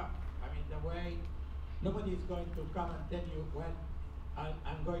speak up. I mean, the way nobody is going to come and tell you, well,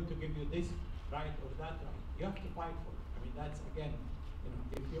 I'm going to give you this right or that right. You have to fight for it. I mean, that's again, you know,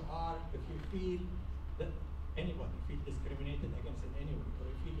 if you feel that anybody feels discriminated against in any way, or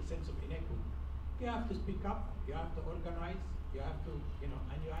you feel a sense of inequity, you have to speak up. You have to organize. You have to, you know,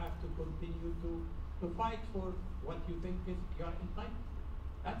 and you have to continue to fight for what you think is your entitled.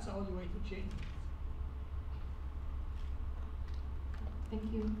 That's the only way to change it.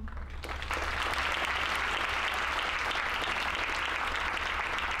 Thank you.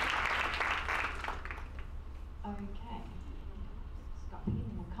 Okay. Stop here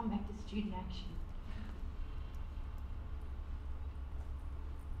and we'll come back to student action.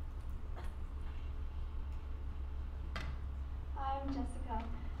 Hi, I'm Jessica.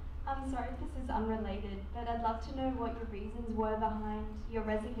 I'm sorry if this is unrelated, but I'd love to know what your reasons were behind your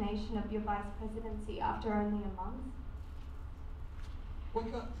resignation of your vice presidency after only a month.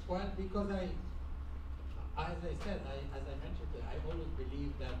 Because as I said, as I mentioned, I always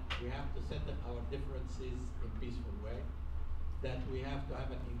believe that we have to settle our differences in a peaceful way, that we have to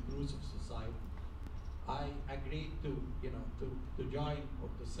have an inclusive society. I agreed to, you know, to join or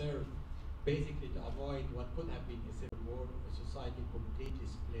to serve, basically to avoid what could have been a civil war, a society completely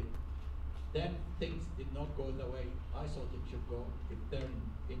split. Then things did not go the way I thought it should go. It turned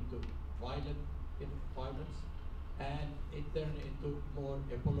into violence, and it turned into more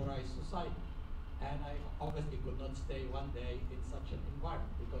a polarized society. And I obviously could not stay one day in such an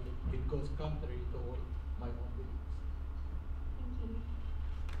environment because it goes contrary to all my own beliefs. Thank you.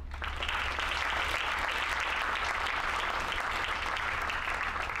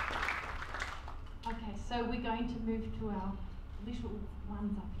 Okay, so we're going to move to our little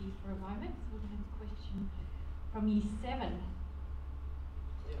ones up here for a moment. So we'll have a question from Year 7.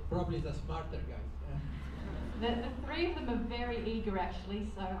 Yeah, probably the smarter guys. The three of them are very eager actually,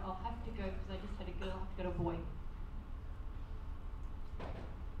 so I'll have to go because I just had a girl, I've got a boy.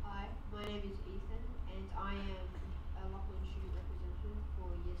 Hi, my name is Ethan and I am a Lachlan student representative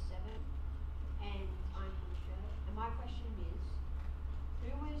for Year 7.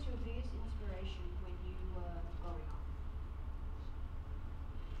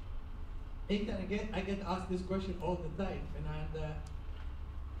 I get asked this question all the time, and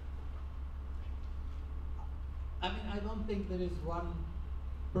I mean, I don't think there is one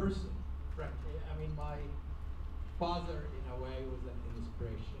person, frankly. I mean, my father, in a way, was an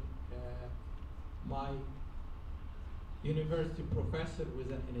inspiration. My university professor was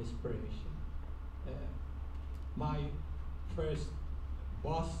an inspiration. My first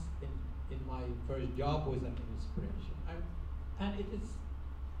boss in my first job was an inspiration. And it is,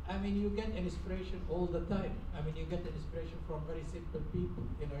 I mean, you get inspiration all the time. I mean, you get inspiration from very simple people.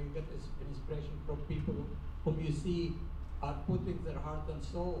 You know, you get inspiration from people whom you see are putting their heart and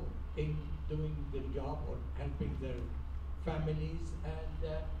soul in doing their job or helping their families,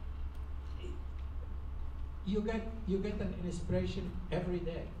 and you get an inspiration every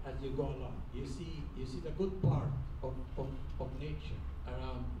day as you go along. You see the good part of nature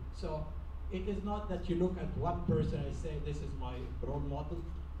around you. So it is not that you look at one person and say, this is my role model.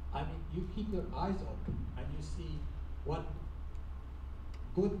 I mean, you keep your eyes open and you see what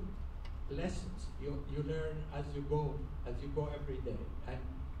good lessons you learn as you go every day. And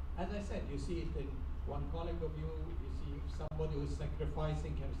as I said, you see it in one colleague of you see somebody who's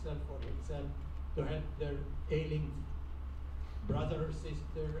sacrificing himself or himself to help their ailing brother or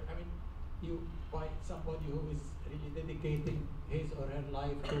sister. I mean, you find somebody who is really dedicating his or her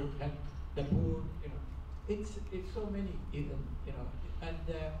life to help the poor. You know, it's so many even. You know, and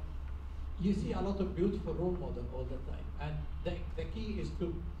you see a lot of beautiful role models all the time. And the key is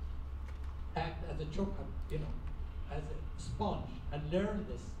to act as a choker, you know, as a sponge, and learn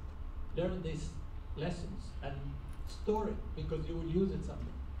these lessons and store it, because you will use it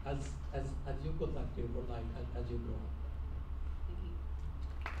someday as you conduct your life as you grow up.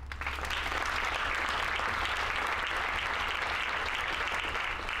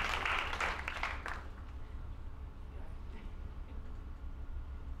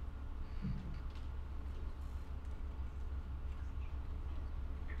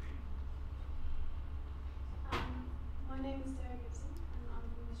 My name is Sarah Gibson, and I'm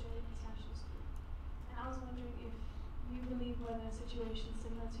from the Australian International School. And I was wondering if you believe whether a situation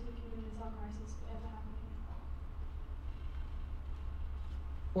similar to the Cuban Missile Crisis could ever happen again.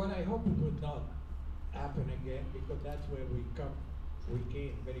 Well, I hope it would not happen again, because that's where we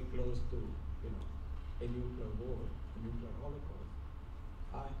came very close to, you know, a nuclear war, a nuclear holocaust.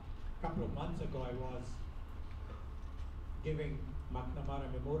 A couple of months ago, I was giving McNamara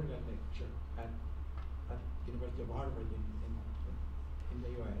Memorial Lecture at University of Harvard in the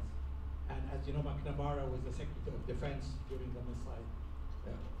US. And as you know, McNamara was the Secretary of Defense during the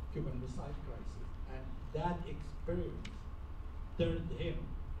Cuban Missile Crisis. And that experience turned him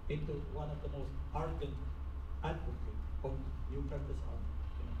into one of the most ardent advocates of nuclear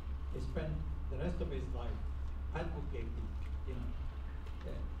disarmament. You know, he spent the rest of his life advocating, you know,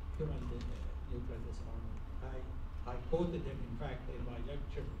 human nuclear disarmament. I quoted him, in fact, in my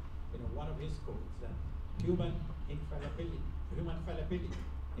lecture, you know, one of his quotes, that human fallibility,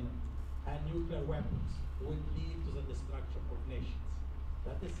 you know, and nuclear weapons would lead to the destruction of nations.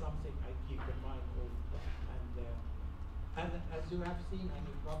 That is something I keep in mind all the time. And as you have seen, and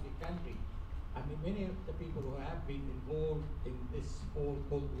you probably can read, I mean, many of the people who have been involved in this whole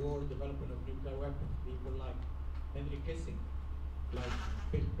Cold War development of nuclear weapons, people like Henry Kissinger, like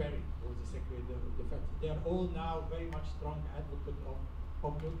Bill Perry, who was the Secretary of Defense, they are all now very much strong advocates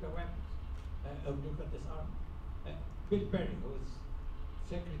of nuclear weapons. Of nuclear disarmament. Bill Perry, who was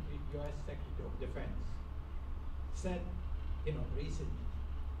U.S. Secretary of Defense, said, you know, recently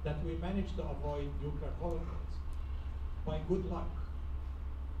that we managed to avoid nuclear holocaust by good luck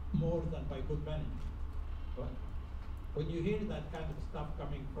more than by good management. But when you hear that kind of stuff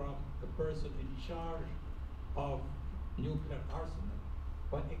coming from the person in charge of nuclear arsenal,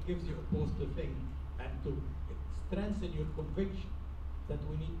 well, it gives you a pause to think and to strengthen your conviction that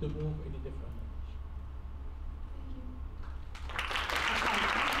we need to move in a different direction. Okay,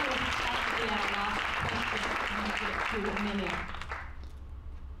 thank you. That will be our last question to Amelia.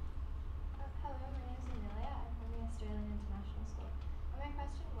 Hello, my name is Amelia. I'm from the Australian International School. And my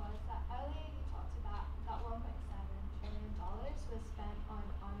question was that earlier you talked about that $1.7 trillion was spent on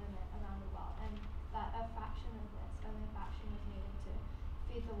armament around the world, and that a fraction of this, only a fraction, was needed to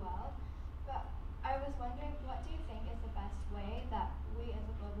feed the world. But I was wondering, what do you think is the best way that we as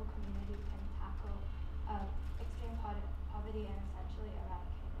a global community can tackle extreme poverty and essentially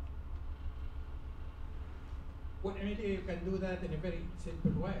eradicate it? Well, immediately you can do that in a very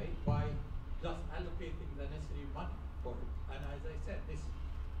simple way by just allocating the necessary money for it. And as I said,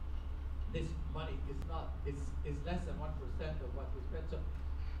 this money is less than 1% of what we spend. So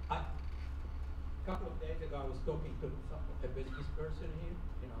a couple of days ago, I was talking to a business person here,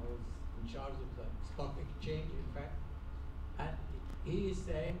 you know, who's in charge of the stock exchange, in fact. And he is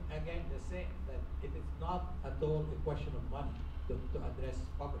saying, again, the same, that it is not at all a question of money to address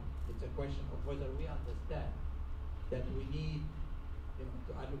poverty. It's a question of whether we understand that we need, you know,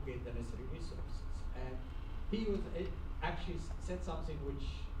 to allocate the necessary resources. And he was actually said something which,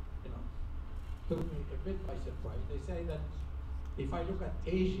 you know, took me a bit by surprise. They say that if I look at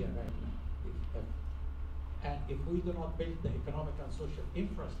Asia right now, and if we do not build the economic and social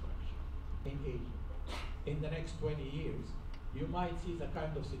infrastructure in Asia in the next 20 years, you might see the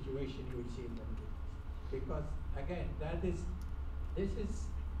kind of situation you will see in the Middle East. Because again,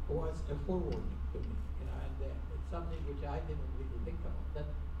 was a forewarning to me, you know, and it's something which I didn't really think about, that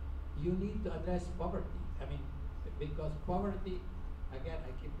you need to address poverty. I mean, because poverty, again,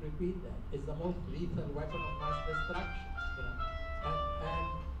 I keep repeating that, is the most lethal weapon of mass destruction, you know, and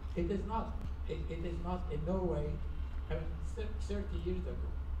it is not in no way. I mean, 30 years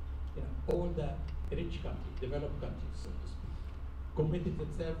ago, you know, all the rich countries, developed countries, so to speak, committed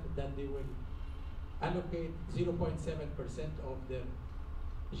themselves that they will allocate 0.7% of their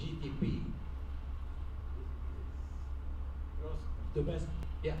GDP, gross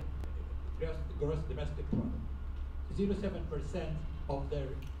domestic product, 0.7% of their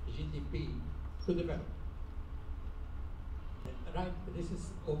GDP to develop. Right, this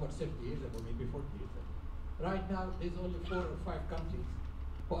is over 30 years ago, maybe 40 years ago. Right now, there's only 4 or 5 countries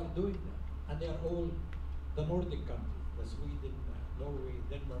who are doing that, and they are all the Nordic countries, the Sweden, Norway,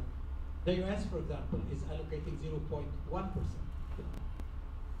 Denmark. The US, for example, is allocating 0.1%.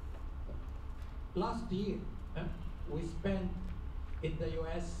 Last year, we spent in the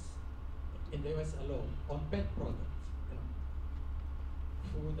US alone on pet products, you know,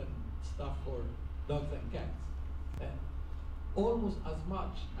 food and stuff for dogs and cats, almost as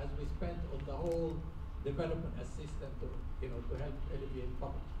much as we spent on the whole development assistance to, you know, to help alleviate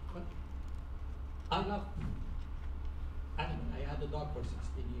poverty. But I love animals. I had a dog for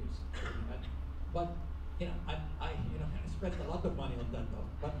 16 years, but you know, I spent a lot of money on that dog.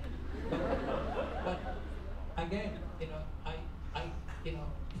 But again, you know,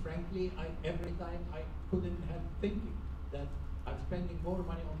 frankly, every time I couldn't help thinking that I'm spending more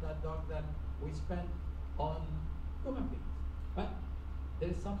money on that dog than we spend on human beings. But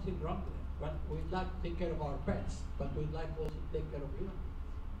there's something wrong with it. But we'd like to take care of our pets, but we'd like also to take care of human beings.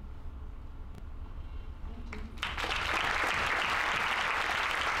 Thank you.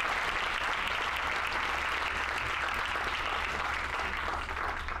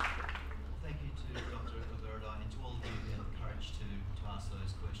 Thank you to Dr. ElBaradei and to all of you who had the courage to ask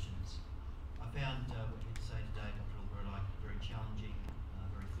those questions. I found what you had to say today, Dr. ElBaradei, very challenging,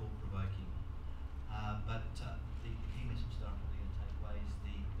 very thought-provoking. But the key message that I'm probably going to take away is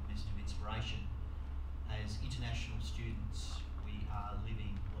the message of inspiration. As international students, we are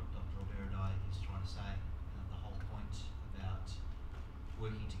living what Dr. ElBaradei is trying to say, the whole point about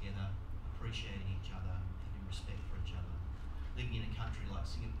working together, appreciating each other, having respect for each other. Living in a country like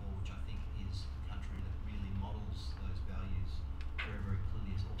Singapore, which I think is a country that really models those values very, very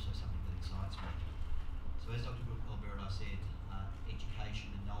clearly, is also something that excites me. So as Dr. ElBaradei said,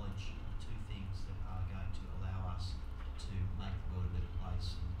 education and knowledge are 2 things that are going to allow us to make the world a better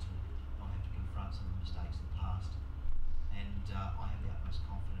place and to not have to confront some of the mistakes of the past. And I have the utmost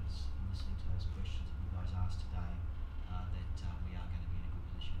confidence in listening to those questions that you guys asked today that we are going to be in a good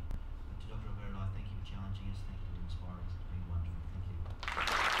position. But to Dr. ElBaradei, thank you for challenging us, thank you for inspiring us, it's been wonderful, thank you.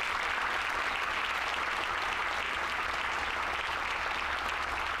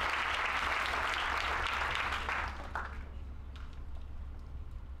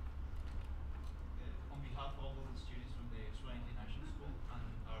 On behalf of all the students from the Australian International School and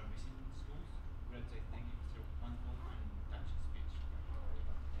our visiting schools, we'd like to say thank you for your wonderful and touching speech.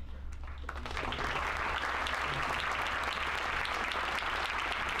 Thank you.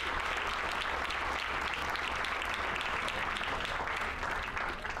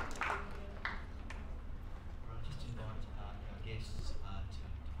 Right, just invite our guests to come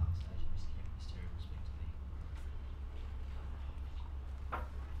on stage. Ms. Terry will speak to me.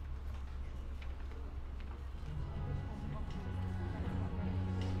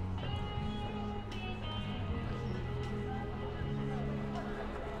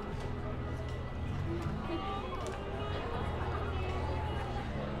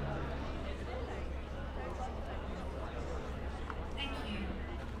 Thank you.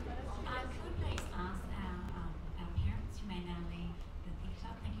 Could we please ask our parents who may now leave the theatre,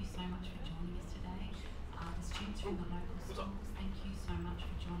 thank you so much for joining us today. The students from the local schools, thank you so much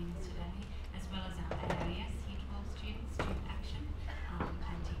for joining us today, as well as our AIS Year 12 students, Student Action,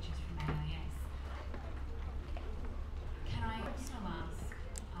 and teachers from AIS. Can I also ask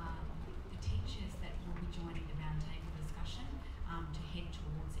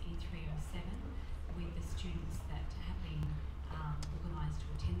with the students that have been organised to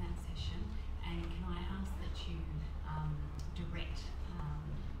attend that session, and can I ask that you direct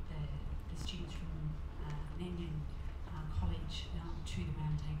the students from Nanyang College to the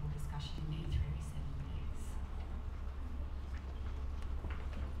roundtable discussion in E307, please.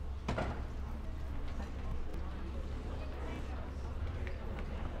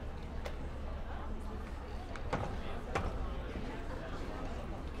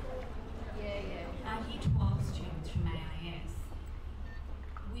 Year 12 students from AIS,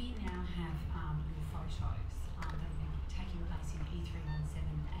 we now have your photos that will be taking place in E317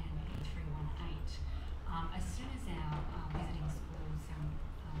 and E318. As soon as our visiting schools and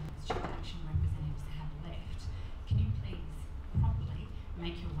student action representatives have left, can you please properly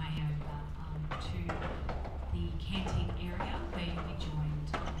make your way over to the canteen area where you'll be joined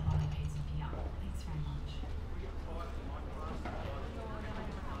by the heads of year. Thanks very much.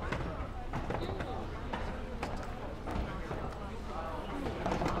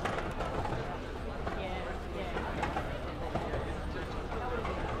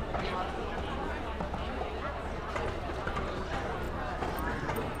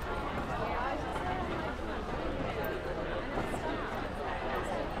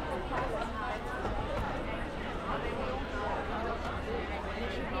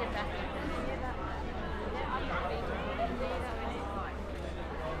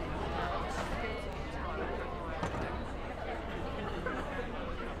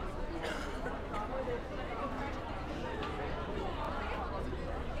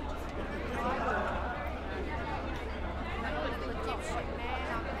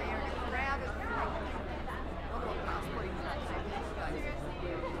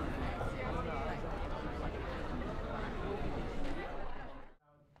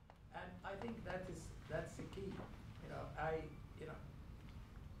 That's the key.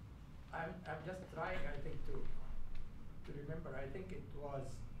 I'm just trying, I think, to remember. I think it was,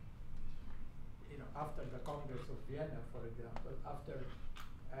 after the Congress of Vienna, for example,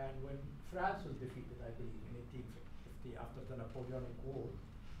 and when France was defeated, I believe, in 1850, after the Napoleonic War,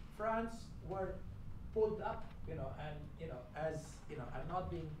 France were pulled up, and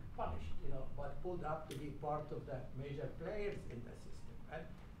not being punished, but pulled up to be part of the major players in the system,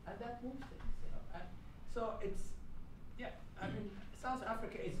 and that moves things, and so it's, South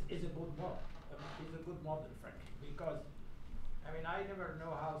Africa is a good model. Is a good model, frankly, because I never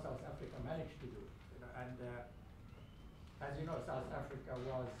know how South Africa managed to do it, and as you know, South Africa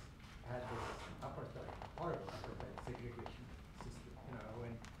had this apartheid, horrible apartheid segregation system,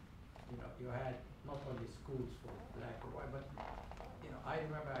 when you had not only schools for black or white, but I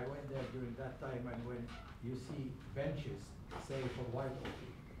remember I went there during that time, and when you see benches, say for white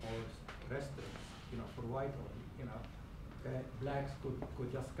only, or restaurants, for white only, blacks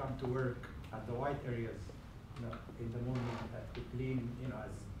could just come to work at the white areas, in the morning to clean,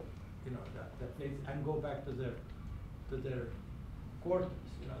 as the place, and go back to their quarters,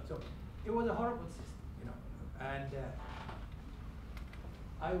 So it was a horrible system, and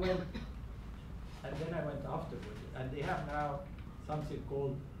I went, and then I went afterwards, and they have now something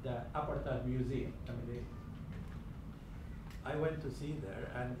called the Apartheid Museum. I went to see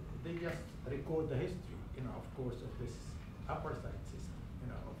there, and they just record the history, of course, of this apartheid system,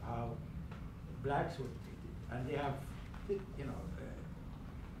 of how blacks were treated, and they have,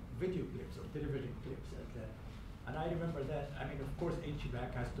 video clips or television clips at that. And I remember that. Of course, each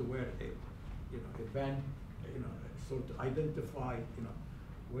black has to wear a band, sort of identify,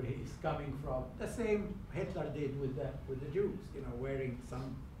 where he is coming from. The same Hitler did with the Jews, wearing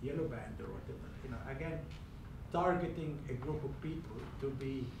some yellow band or whatever. Again, targeting a group of people to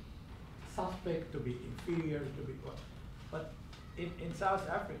be suspect, to be inferior, to be what. But in South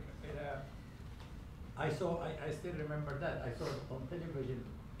Africa, I still remember that. I saw it on television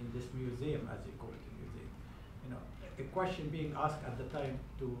in this museum, as you call it, a museum. A question being asked at the time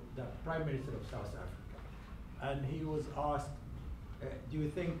to the Prime Minister of South Africa. And he was asked, do you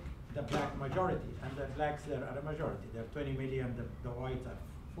think the black majority, and the blacks there are a majority, they're 20 million, the whites are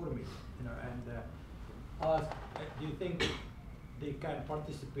 4 million, and asked, do you think they can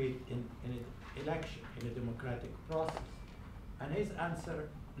participate in an election, in a democratic process? And his answer,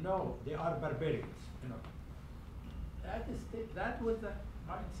 no, they are barbarians. That was the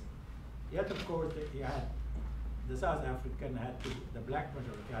mindset. Yet, of course, you had the South African the black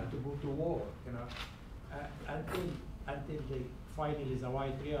majority had to go to war, until they finally, the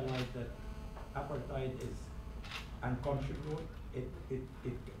white realized that apartheid is unconscionable. It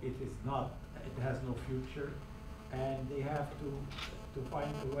is not. It has no future, and they have to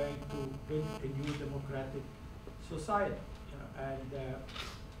find a way to build a new democratic society. And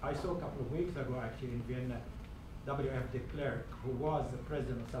I saw a couple of weeks ago actually in Vienna, W.F. de Klerk, who was the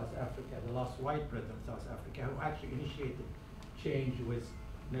president of South Africa, the last white president of South Africa, who actually initiated change with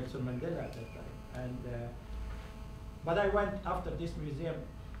Nelson Mandela at that time. And but I went after this museum.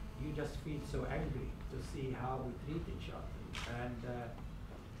 You just feel so angry to see how we treat each other. And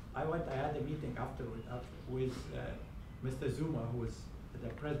I had a meeting afterward with Mr. Zuma, who was the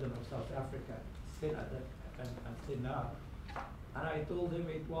president of South Africa, still at that and still now. And I told him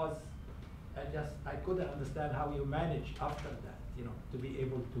it was, I couldn't understand how you managed after that, to be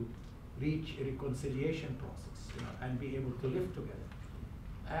able to reach a reconciliation process, and be able to live together.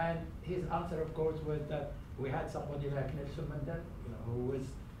 And his answer, of course, was that we had somebody like Nelson Mandela, who was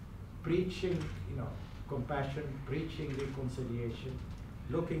preaching, compassion, preaching reconciliation,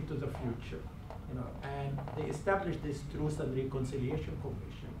 looking to the future, and they established this Truth and Reconciliation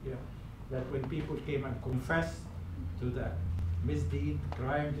Commission, that when people came and confessed to the misdeed,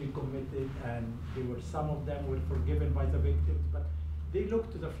 crimes they committed, and some of them were forgiven by the victims, but they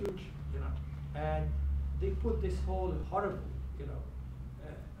looked to the future, and they put this whole horrible,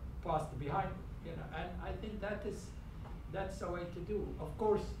 past behind them, and I think that's the way to do. Of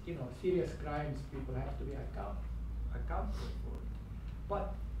course, serious crimes, people have to be accountable for it.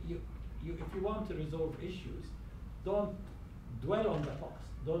 But if you want to resolve issues, don't dwell on the past.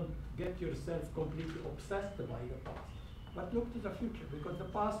 Don't get yourself completely obsessed by the past. But look to the future, because the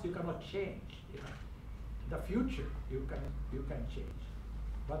past you cannot change. The future you can change,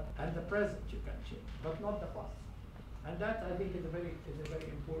 and the present you can change, but not the past. And that, I think, is a very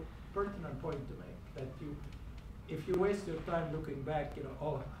important, pertinent point to make. That if you waste your time looking back,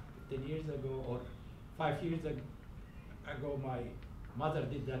 10 years ago or 5 years ago, my mother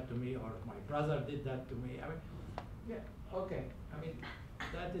did that to me, or my brother did that to me. I mean, yeah, okay. I mean,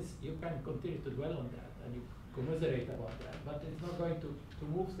 that is, you can continue to dwell on that and you commiserate about that, but it's not going to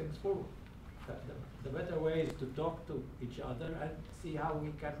move things forward. The better way is to talk to each other and see how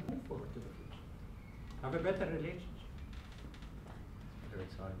we can move forward to the future. Have a better relationship. Very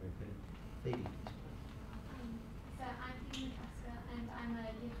exciting, very good. Phoebe. So I'm Phoebe McCasker, and I'm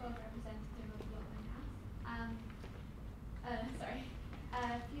a Year 12 representative of the Auckland House.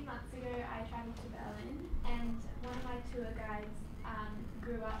 A few months ago I travelled to Berlin, and one of my tour guides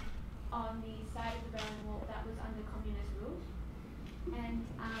grew up on the side of the Berlin Wall that was under communist rule. And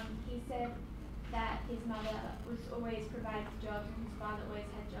he said that his mother was always provided jobs, and his father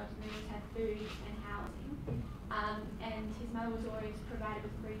always had jobs, and they always had food and housing. And his mother was always provided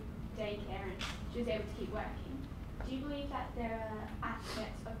with free daycare, and she was able to keep working. Do you believe that there are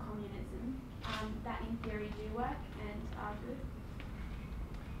aspects of communism that in theory do work and are good?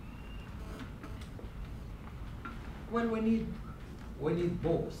 Well, we need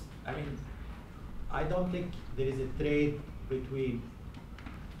both. I mean, I don't think there is a trade between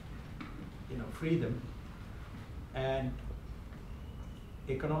freedom and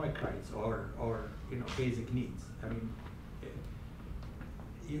economic rights or basic needs. I mean,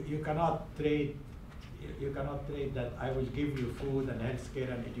 you cannot trade that I will give you food and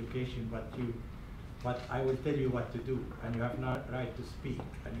healthcare and education, but I will tell you what to do, and you have no right to speak,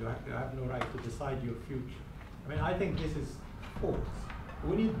 and you have no right to decide your future. I mean, I think this is false.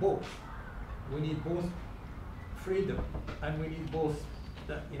 We need both. We need both freedom, and we need both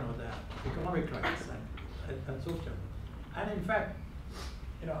the economic rights and social. And in fact,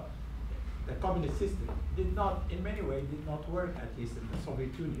 the communist system did not, in many ways, did not work, at least in the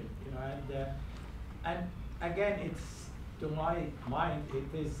Soviet Union. And again, it's, to my mind,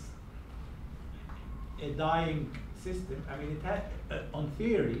 it is a dying system. I mean, it had, on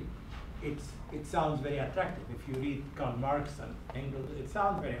theory, it sounds very attractive. If you read Karl Marx and Engels, it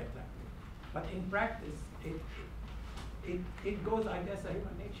sounds very attractive. But in practice, it goes, I guess, a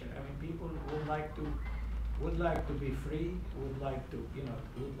human nature. I mean, people would like to be free, would like to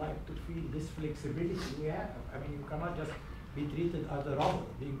feel this flexibility we have. I mean, you cannot just be treated as a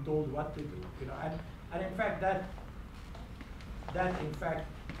robot, being told what to do. And in fact, that in fact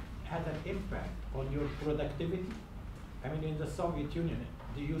had an impact on your productivity. I mean, in the Soviet Union,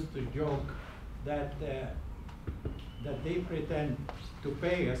 they used to joke that they pretend to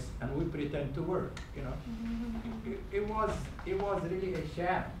pay us and we pretend to work. It was really a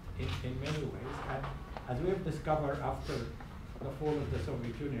sham in many ways. And as we have discovered after the fall of the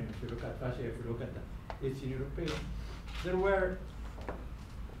Soviet Union, if you look at Russia, if you look at the Eastern European, there were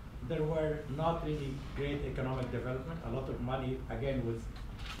not really great economic development. A lot of money, again,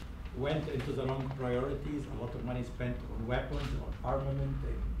 went into the wrong priorities. A lot of money spent on weapons, on armament,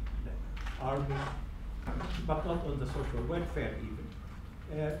 the army, but not on the social welfare even.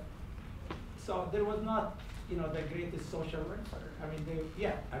 So there was not you know, the greatest social welfare. I mean,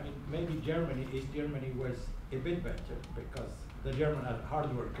 maybe East Germany was a bit better because the Germans are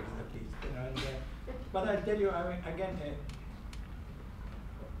hard workers at least, you know. And, but I'll tell you, I mean, again,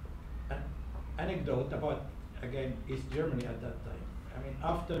 an anecdote about, again, East Germany at that time. I mean,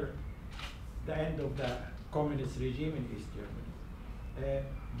 after the end of the communist regime in East Germany,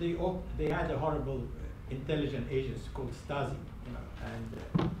 they had a horrible intelligence agency called Stasi, you know,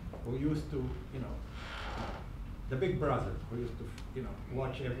 and who used to, you know, the big brother who used to, you know,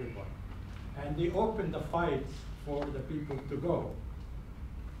 watch everybody. And they opened the files for the people to go.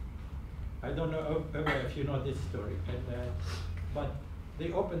 I don't know if you know this story, but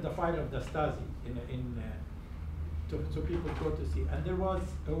they opened the file of the Stasi so people go to see. And there was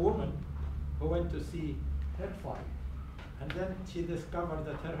a woman who went to see her file, and then she discovered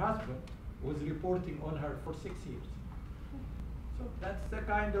that her husband was reporting on her for 6 years. So that's the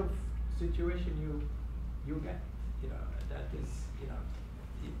kind of situation you get. You know, that is, you know,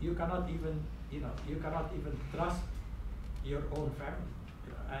 you cannot even, you know, you cannot even trust your own family.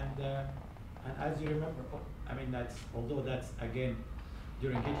 You know, and as you remember, I mean, although that's again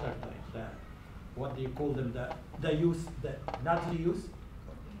during Hitler time, what do you call them, the Nazi youth?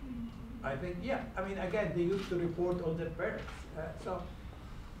 I think, yeah, I mean, again, they used to report on their parents. So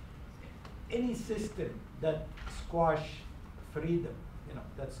any system that squash freedom, you know,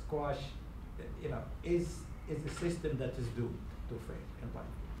 that squash, you know, is a system that is doomed to fail in life.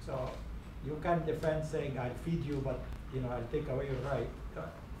 So you can defend saying, I'll feed you, but, you know, I'll take away your right.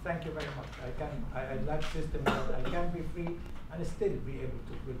 Thank you very much. I like system that I can be free and still be able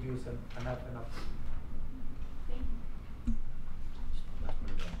to produce and have enough. Thank you. Last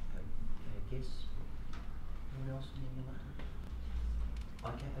one again. Guess. Anyone else in the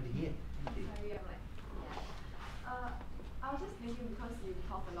line? Okay, over here. Sorry, I'm like, yeah. I was just thinking, because you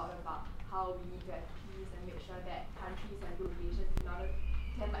talk a lot about how we need to have peace and make sure that countries have good relations in order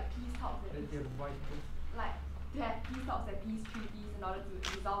to have like peace talks and like to have peace talks and peace treaties in order to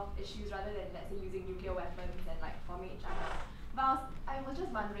resolve issues rather than, let's say, using nuclear weapons and like bombing each other. But I was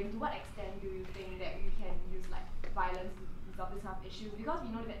just wondering, to what extent do you think that we can use like violence to resolve this kind of issues? Because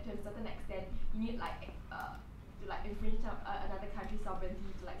we know that to a certain extent you need like to like infringe another country's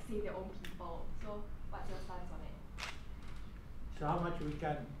sovereignty to like save their own people. So what's your stance on it? So how much we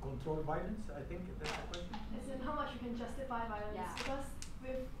can control violence, I think that's the question? As in how much we can justify violence. Yeah. Because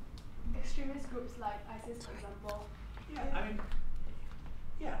with extremist groups like ISIS, for example. I mean,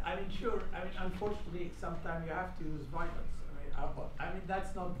 sure. I mean, unfortunately, sometimes you have to use violence. I mean,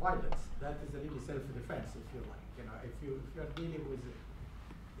 that's not violence. That is really self-defense, if you like. You know, if you're dealing with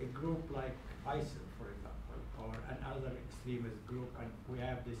a group like ISIL, for example, or another extremist group, and we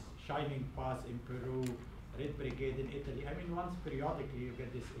have this Shining Path in Peru, Red Brigade in Italy. I mean, once periodically you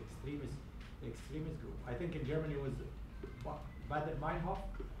get this extremist group. I think in Germany it was Baden-Meinhof.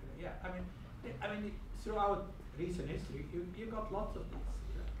 Yeah, I mean, throughout recent history, you got lots of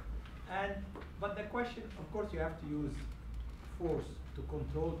these. But the question, of course, you have to use force to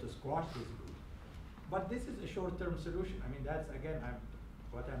control, to squash this group. But this is a short-term solution. I mean, that's again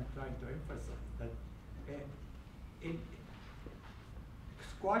what I'm trying to emphasize, that in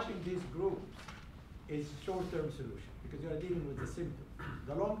squashing these groups is short-term solution because you are dealing with the symptom.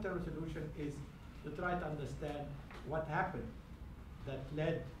 The long-term solution is to try to understand what happened that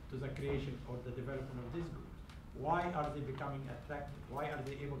led to the creation or the development of these groups. Why are they becoming attractive? Why are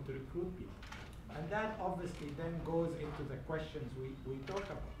they able to recruit people? And that obviously then goes into the questions we talk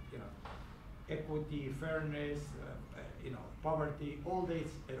about, you know, equity, fairness, you know, poverty, all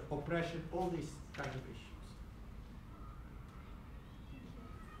these, oppression, all these kind of issues.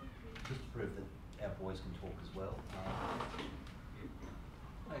 Just to prove that our boys can talk as well.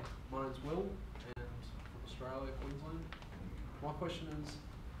 Hey, my name's Will, and from Australia, Queensland. My question is,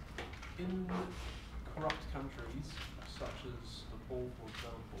 in corrupt countries, such as Nepal, for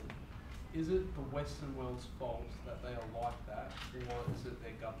example, is it the Western world's fault that they are like that, or is it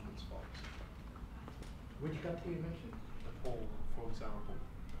their government's fault? Which country you mentioned? Nepal, for example.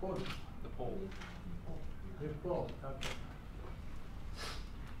 Nepal. Nepal, okay.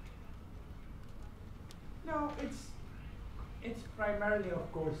 No, it's primarily,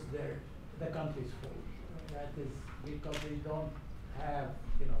 of course, the country's fault. That is because they don't have,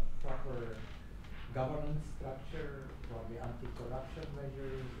 you know, proper governance structure, probably anti-corruption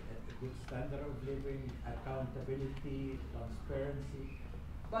measures, a good standard of living, accountability, transparency.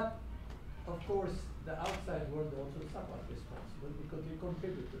 But of course, the outside world also somewhat responsible because they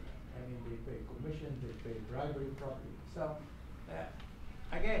contribute to that. I mean, they pay commissions, they pay bribery probably. So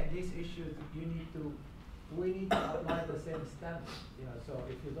again, these issues we need to apply the same standard. You know, so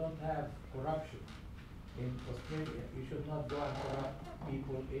if you don't have corruption, in Australia, you should not go and corrupt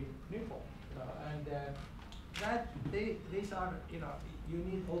people in Nepal. And that these are, you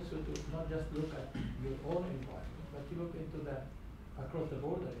need also to not just look at your own environment, but you look into the across the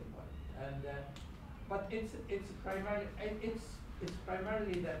border environment. And but it's primarily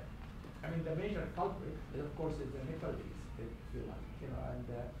that, I mean, the major culprit, of course, is the Nepalese, if you like, and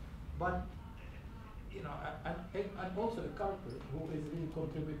but and also a culprit who is really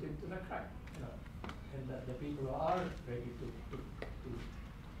contributing to the crime, and the people who are ready to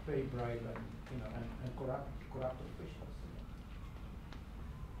pay bribe and corrupt officials.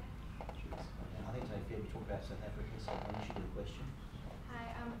 I think it's fair to talk about South Africa, so why don't you do a question? Hi,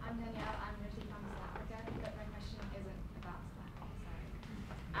 I'm Danielle. I'm originally from South Africa, but my question isn't about South Africa, sorry.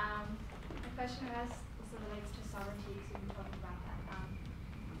 My question also relates to sovereignty, because we've been talking about that.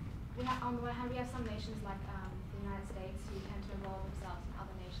 On the one hand, we have some nations like the United States who tend to involve themselves in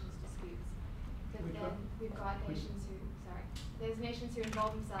other nations' disputes. But then we've got nations who, there's nations who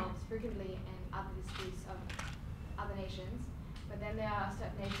involve themselves frequently in other disputes of other nations. But then there are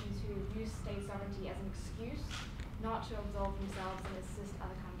certain nations who use state sovereignty as an excuse not to absolve themselves and assist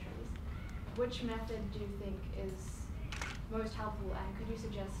other countries. Which method do you think is most helpful, and could you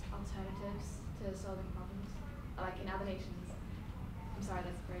suggest alternatives to solving problems, like in other nations? I'm sorry,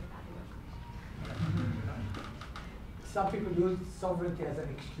 that's very badly worded. Some people use sovereignty as an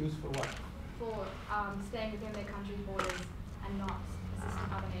excuse for what? For staying within their country's borders and not assisting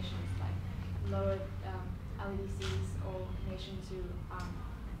other nations, like lower LEDCs or nations who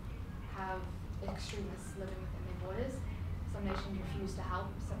have extremists living within their borders. Some nations refuse to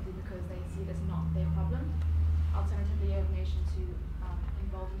help simply because they see it as not their problem. Alternatively, you have nations who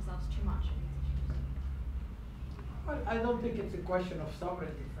involve themselves too much in these issues. Well, I don't think it's a question of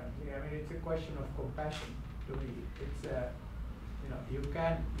sovereignty, frankly. I mean, it's a question of compassion to me. It's you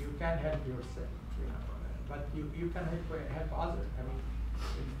can help yourself, but you can help others. I mean,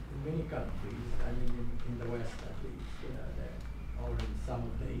 in many countries, I mean, in the West at least, or in some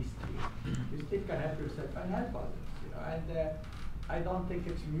of the East, you still can help yourself and help others, and I don't think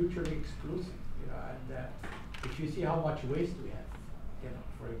it's mutually exclusive, and if you see how much waste we have,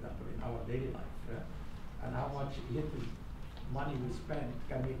 for example, in our daily life, and how much little money we spend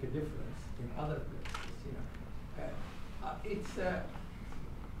can make a difference in other places, it's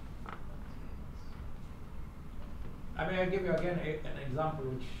I mean, I'll give you again an example,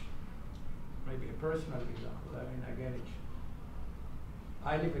 which maybe a personal example. I mean, again,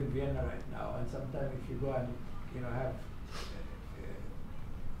 I live in Vienna right now, and sometimes if you go and have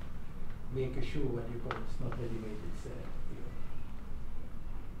make a shoe, what you call it, it's not ready-made, it's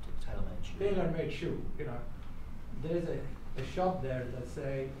tailor-made shoe. Tailor-made shoe. There is a shop there that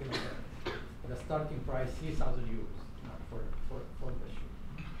say the starting price 3,000 euros for the shoe.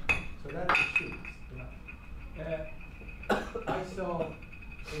 So that's the shoes. I saw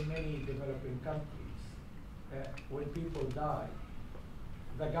in many developing countries, when people die,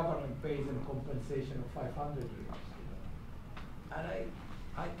 the government pays them compensation of 500 euros. And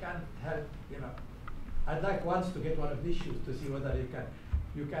I can't help, I'd like once to get one of these shoes to see whether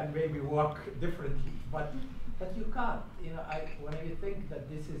you can maybe walk differently, but you can't. When I think that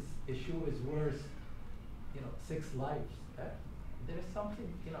this is a shoe is worth, 6 lives, there is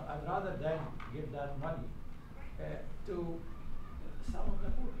something, I'd rather than give that money to some of the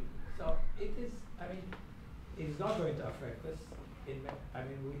poor people. So it is, I mean, it's not going to affect us.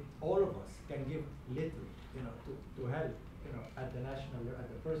 All of us can give little, to help, at the national level, at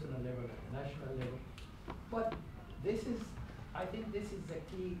the personal level, at the national level. But I think this is the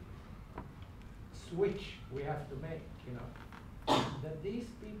key switch we have to make, that these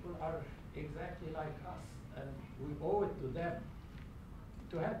people are exactly like us, and we owe it to them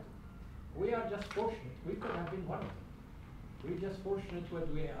to help them. We are just fortunate. We could have been one of them. We're just fortunate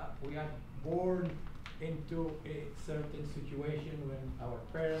when we are born into a certain situation when our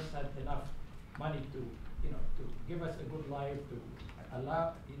parents had enough money to give us a good life, to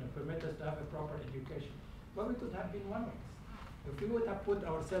allow, permit us to have a proper education. But we could have been one of us. If we would have put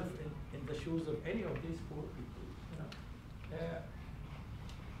ourselves in the shoes of any of these poor people,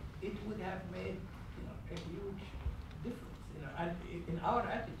 it would have made a huge difference, and in our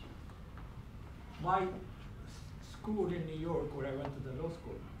attitude. My school in New York, where I went to the law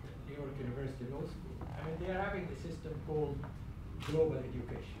school, New York University Law School, they are having a system called global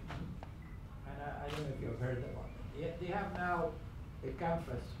education. And I don't know if you've heard about it. They have now a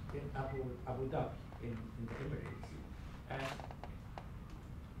campus in Abu Dhabi, in the Emirates. And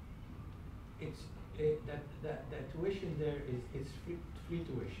it's the tuition there is free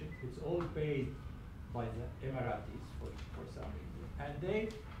tuition. It's all paid by the Emiratis for some reason. And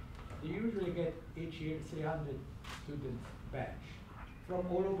they usually get each year 300 students batch from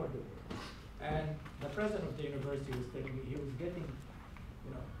all over the world. And the president of the university was telling me he was getting,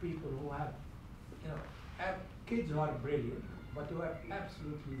 people who have, kids who are brilliant, but who have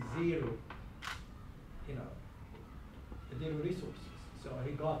absolutely zero, zero resources. So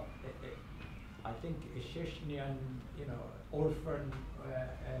he got, I think, a Chechenian, orphan,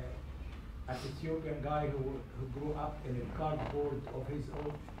 an Ethiopian guy who grew up in a cardboard of his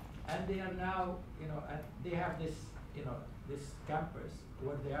own, and they are now, and they have this, this campus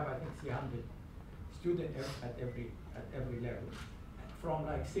where they have, I think, 300 students at every level, from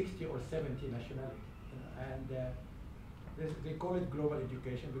like 60 or 70 nationalities, and they call it global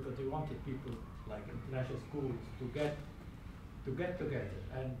education because they wanted people like international schools to get together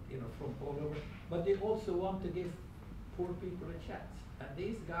and from all over, but they also want to give poor people a chance. And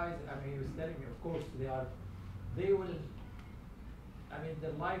these guys, I mean, he was telling me, of course, they will, I mean,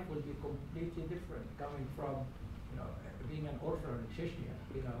 their life will be completely different coming from, being an orphan in Chechnya,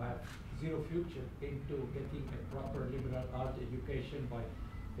 have zero future, into getting a proper liberal art education by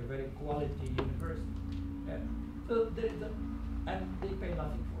a very quality university. So and they pay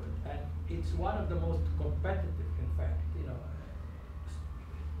nothing for it. And it's one of the most competitive, in fact,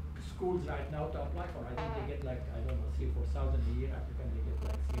 schools right now to apply for. I think they get like, I don't know, 3,000-4,000 a year. African, they get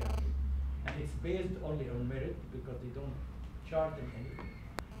like 300. And it's based only on merit because they don't charge them anything.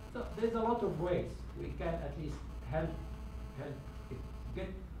 So there's a lot of ways we can at least help get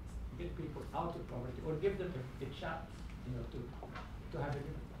people out of poverty, or give them a chance, to have a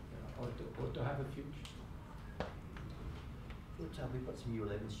living, or to have a future. We've got some Year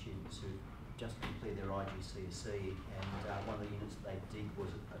 11 students who just completed their IGCSE, and one of the units they did was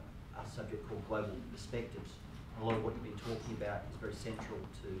a subject called Global Perspectives. A lot of what you've been talking about is very central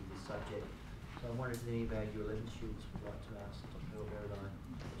to this subject. So I wonder if any of our Year 11 students would like to ask Dr. ElBaradei.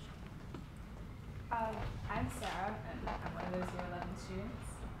 I'm Sarah, and I'm one of those Year 11 students.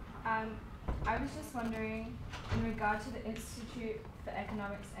 I was just wondering, in regard to the Institute for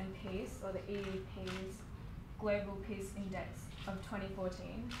Economics and Peace, or the EEP's Global Peace Index of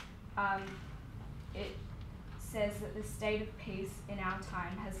 2014, it says that the state of peace in our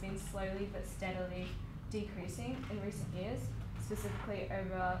time has been slowly but steadily decreasing in recent years, specifically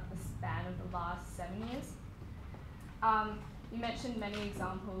over the span of the last 7 years. You mentioned many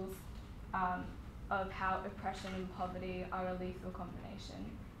examples of how oppression and poverty are a lethal combination,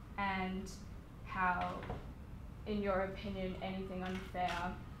 and how, in your opinion, anything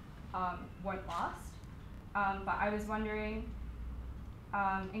unfair won't last. But I was wondering,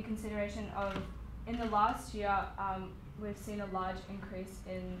 in consideration of, in the last year, we've seen a large increase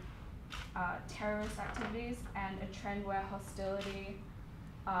in terrorist activities, and a trend where hostility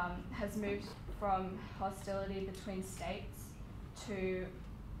has moved from hostility between states to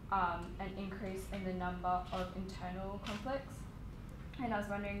an increase in the number of internal conflicts. And I was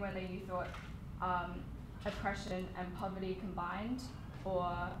wondering whether you thought oppression and poverty combined,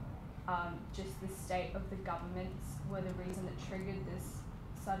 or just the state of the governments were the reason that triggered this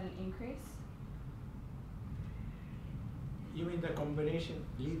sudden increase? You mean the combination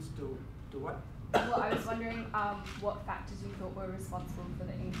leads to what? Well, I was wondering what factors you thought were responsible for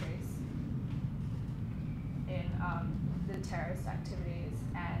the increase in the terrorist activities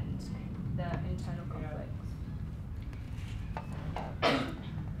and the internal conflicts.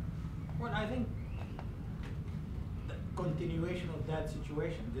 Well, I think the continuation of that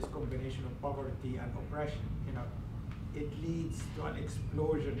situation, this combination of poverty and oppression, it leads to an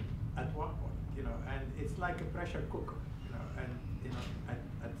explosion at one point, and it's like a pressure cooker, and at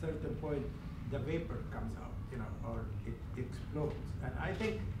a certain point the vapor comes out, or it explodes. And I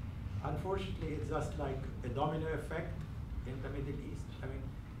think, unfortunately, it's just like a domino effect in the Middle East. I mean,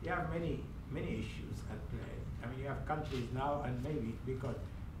 you have many issues at play. I mean, you have countries now, and maybe because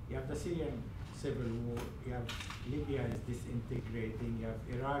you have the Syrian civil war, you have Libya is disintegrating, you have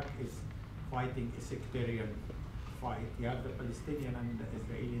Iraq is fighting a sectarian fight, you have the Palestinians and the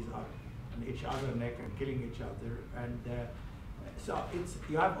Israelis are on each other's neck and killing each other, and so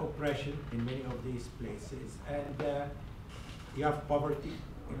you have oppression in many of these places, and you have poverty,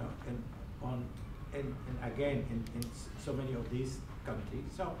 and again in so many of these countries.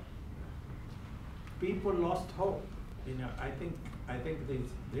 So people lost hope. I think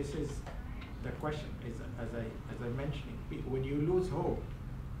this is the question. Is as I mentioned, when you lose hope,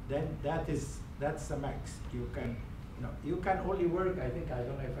 then that's the max. You can only work. I don't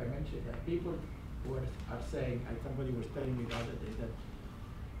know if I mentioned that people are saying. Somebody was telling me the other day that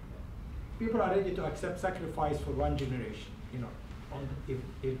people are ready to accept sacrifice for one generation.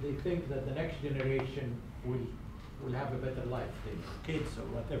 If they think that the next generation will have a better life, kids or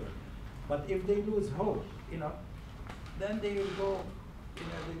whatever. But if they lose hope, then they will go,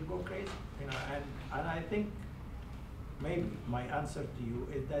 they'll go crazy, and I think maybe my answer to you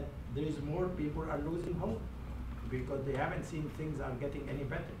is that there is more people are losing hope because they haven't seen things are getting any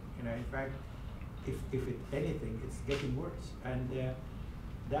better. In fact, if anything, it's getting worse, and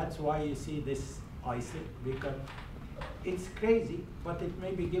that's why you see this ISIL, because it's crazy, but it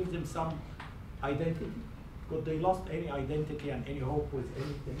maybe gives them some identity, because they lost any identity and any hope with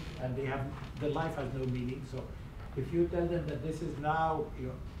anything, and their life has no meaning. So if you tell them that this is now,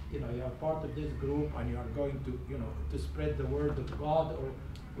 you are part of this group and you are going to, to spread the word of God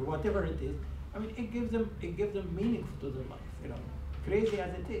or whatever it is, I mean, it gives them meaning to their life, crazy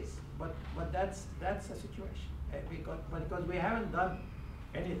as it is, but that's a situation, because we haven't done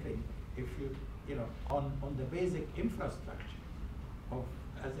anything, if on the basic infrastructure of,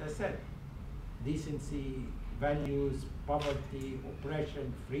 as I said, decency, values, poverty,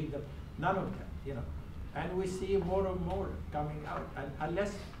 oppression, freedom, none of that, and we see more and more coming out, and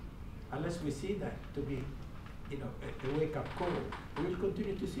unless we see that to be, a wake-up call, we will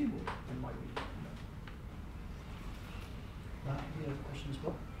continue to see more, in my view. You have a question as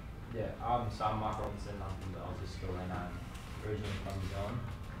well? Yeah, so I'm Mark Robinson, I'm from the Aussie School and I'm originally from New Zealand.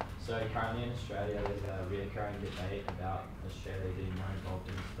 So currently in Australia there's a reoccurring debate about Australia being more involved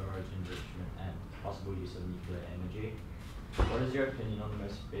in storage, enrichment and possible use of nuclear energy. What is your opinion on the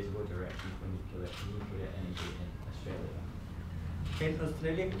most feasible direction for nuclear energy in Australia? In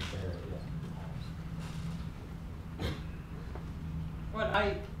Australia? In Australia, yeah. Well,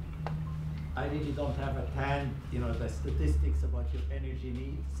 I really don't have at hand, the statistics about your energy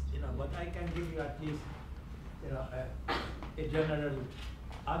needs, but I can give you at least, a general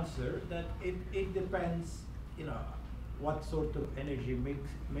answer that it depends, what sort of energy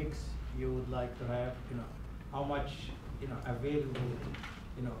mix you would like to have, how much, available,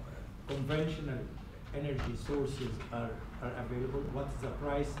 conventional energy sources are available, what's the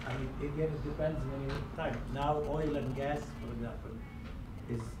price. I mean, again, it depends many times. Now, oil and gas, for example,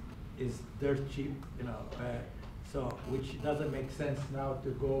 is dirt cheap, so which doesn't make sense now to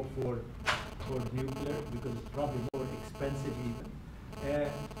go for nuclear because it's probably more expensive even.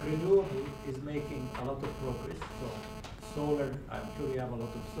 Renewable is making a lot of progress. So solar, I'm sure you have a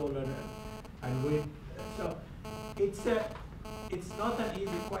lot of solar and wind. So it's not an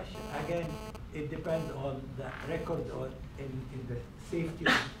easy question. Again, it depends on the record in the safety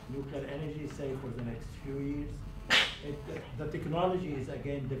of nuclear energy, say for the next few years. The technology is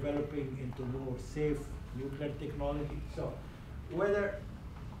again developing into more safe nuclear technology. So whether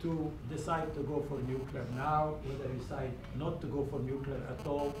to decide to go for nuclear now, whether you decide not to go for nuclear at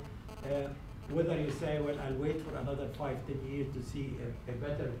all, whether you say, well, I'll wait for another 5-10 years to see a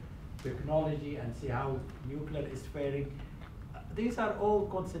better technology and see how nuclear is faring. These are all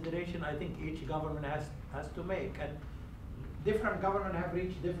considerations I think each government has to make, and different governments have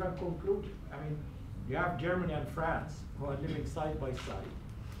reached different conclusions. I mean, you have Germany and France who are living side by side.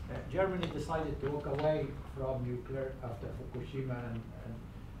 Germany decided to walk away from nuclear after Fukushima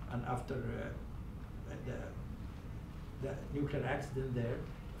and after the nuclear accident there.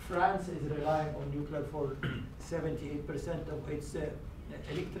 France is relying on nuclear for 78% of its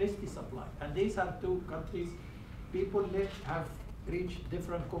electricity supply. And these are two countries, people have reached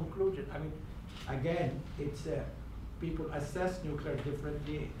different conclusions. I mean, again, it's people assess nuclear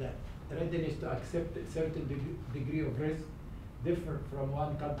differently. The readiness to accept a certain degree of risk differ from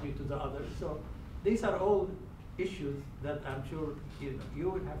one country to the other. So these are all issues that I'm sure you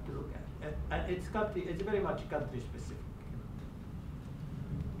will have to look at. And it's very much country specific.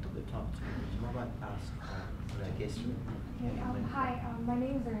 The top two. So I might ask our guest. Hi, my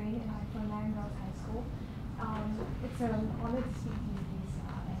name is Lorraine and I'm from Nanyang Girls High School. It's an honor to speak to you, please.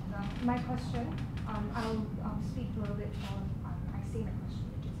 And my question, I'll speak a little bit more. I say my question,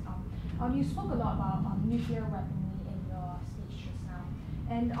 which is, you spoke a lot about nuclear weaponry in your speech just now.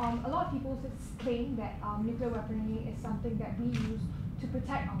 And a lot of people claim that nuclear weaponry is something that we use to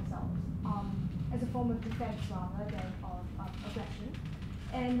protect ourselves as a form of defense rather than of aggression.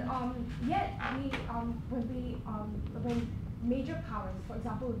 And yet, when major powers, for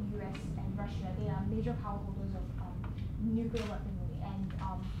example, the US and Russia, they are major power holders of nuclear weaponry, and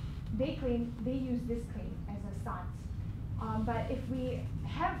they use this claim as a stance. But if we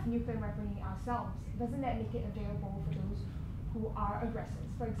have nuclear weaponry ourselves, doesn't that make it available for those who are aggressors?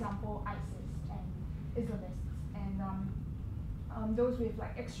 For example, ISIS and Islamists, and those with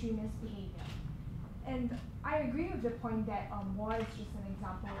like extremist behavior. And I agree with the point that war is just an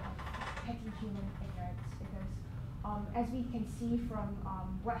example of petty human ignorance, because as we can see from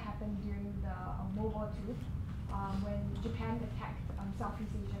what happened during the World War II, when Japan attacked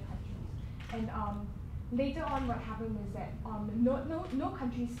Southeast Asian countries And later on, what happened was that no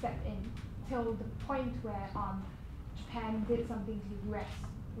country stepped in till the point where Japan did something to the US,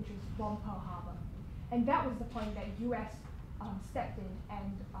 which was bomb Pearl Harbor. And that was the point that US stepped in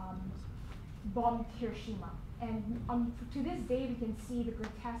and bombed Hiroshima. And to this day, we can see the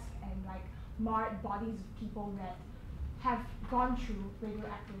grotesque and like marred bodies of people that have gone through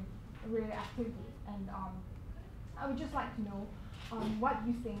radioactivity. And I would just like to know what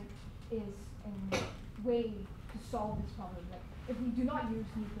you think is a way to solve this problem. Like, if we do not use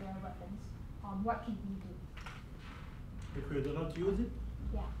nuclear weapons, what can we do? If we do not use it?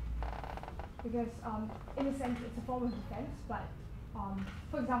 Yeah. Because in a sense, it's a form of defense, but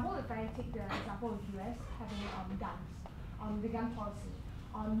for example, if I take the example of the US having guns, the gun policy,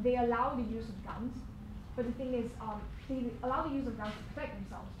 they allow the use of guns, but the thing is, they allow the use of guns to protect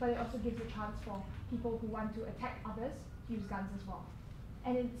themselves, but it also gives a chance for people who want to attack others to use guns as well.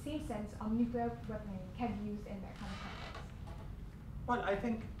 And in the same sense, nuclear weaponry can be used in that kind of context. Well, I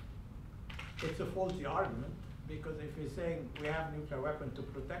think it's a faulty argument, because if you're saying we have nuclear weapon to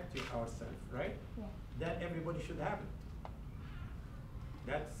protect ourselves, right? Yeah. Then everybody should have it.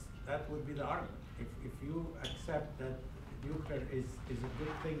 That would be the argument. If you accept that nuclear is a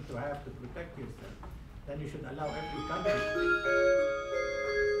good thing to have to protect yourself, then you should allow every country.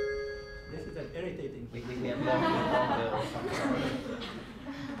 This is an irritating thing. We get bomb bills.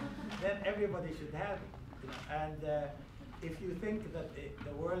 Then everybody should have it. You know? And if you think that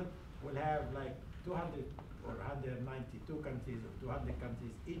the world will have like 200 or 192 countries or 200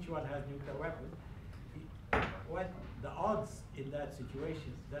 countries, each one has nuclear weapons, what the odds in that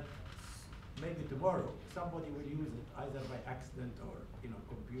situation that maybe tomorrow somebody will use it either by accident or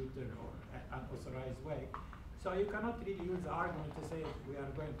computer or unauthorized way. So you cannot really use the argument to say we are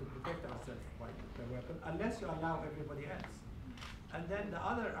going to protect ourselves by nuclear weapon unless you allow everybody else. And then the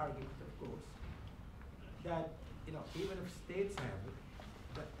other argument, of course, that even if states have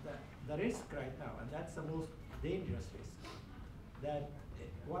it, the risk right now, and that's the most dangerous risk, that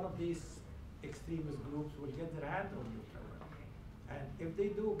one of these extremist groups will get their hand on nuclear weapons. And if they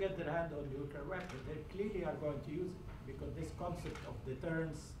do get their hand on nuclear weapons, they clearly are going to use it, because this concept of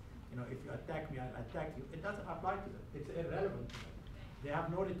deterrence, if you attack me, I'll attack you, it doesn't apply to them. It's irrelevant to them. They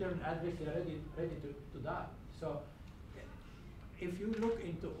have no return address, they're ready to die. So if you look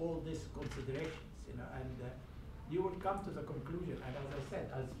into all these considerations, and you will come to the conclusion, and as I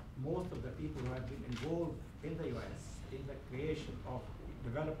said, as most of the people who have been involved in the US in the creation of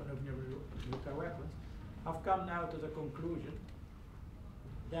development of nuclear weapons have come now to the conclusion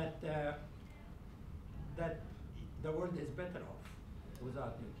that that the world is better off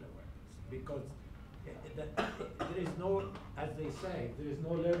without nuclear weapons, because there is no, as they say, there is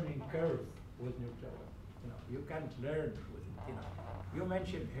no learning curve with nuclear weapons. You can't learn with it. You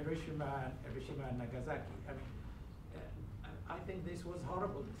mentioned Hiroshima and Nagasaki. I mean, I think this was a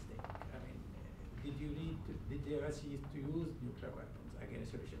horrible mistake. I mean, did the US used to use nuclear weapons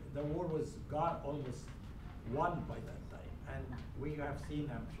against Hiroshima? The war was gone, almost won by that time. And we have seen,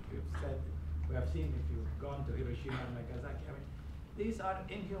 we have seen if you've gone to Hiroshima and Nagasaki, I mean, these are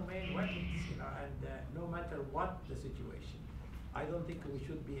inhumane weapons, and no matter what the situation, I don't think we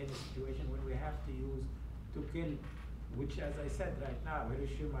should be in a situation when we have to use to kill, which, as I said right now,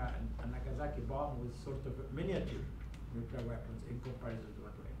 Hiroshima and Nagasaki bomb was sort of miniature nuclear weapons in comparison to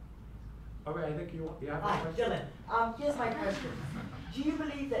what we have. Okay, I think you have a question? Dylan, here's my question. Do you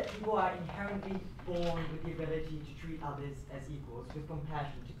believe that people are inherently born with the ability to treat others as equals, with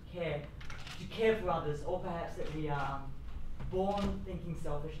compassion, to care for others, or perhaps that we are born thinking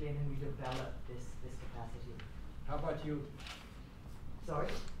selfishly and then we develop this capacity? How about you? Sorry?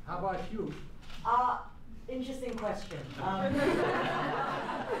 How about you? Interesting question.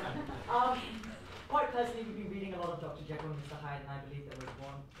 Quite personally, we've been reading a lot of Dr. Jekyll and Mr. Hyde, and I believe that we're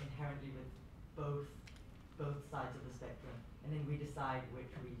born inherently with both sides of the spectrum, and then we decide which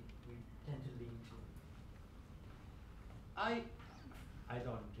we tend to lean to. I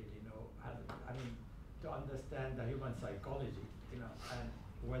don't really know how to understand the human psychology, and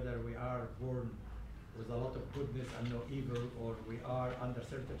whether we are born with a lot of goodness and no evil, or we are under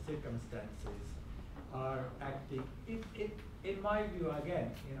certain circumstances are acting. In my view, again,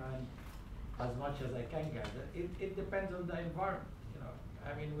 and as much as I can gather, it depends on the environment.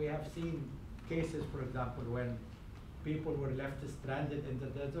 I mean, we have seen cases, for example, when people were left stranded in the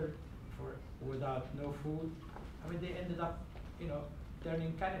desert without no food. I mean, they ended up,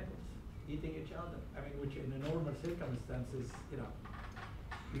 turning cannibals, eating each other. I mean, which in the normal circumstances,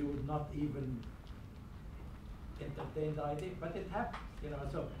 you would not even entertain the idea, but it happened.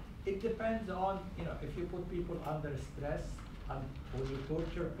 So it depends on, if you put people under stress, And when you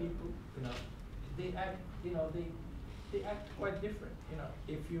torture people, they act, they act quite different.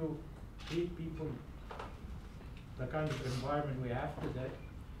 If you treat people the kind of environment we have today,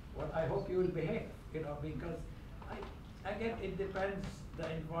 well, I hope you will behave, because again, it depends the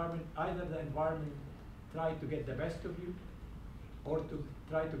environment, either the environment try to get the best of you or to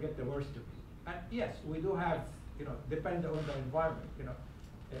try to get the worst of you. And yes, we do have, depend on the environment,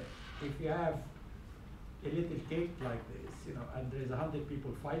 if you have a little cake like this, and there's 100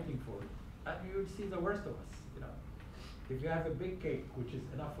 people fighting for it, and you will see the worst of us, If you have a big cake, which is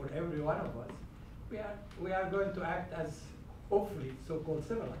enough for every one of us, we are going to act as, hopefully, so-called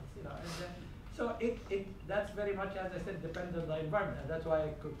civilized, and so that's very much, as I said, depends on the environment, and that's why I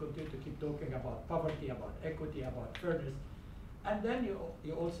could continue to keep talking about poverty, about equity, about fairness, and then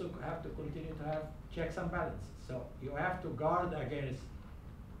you also have to continue to have checks and balances. So you have to guard against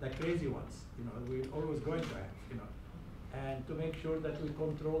the crazy ones, we're always going to have, and to make sure that we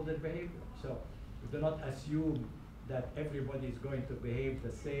control their behavior. So we do not assume that everybody is going to behave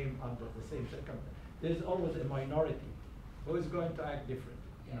the same under the same circumstances. There's always a minority who is going to act different,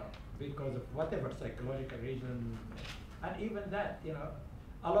 because of whatever psychological reason, and even that,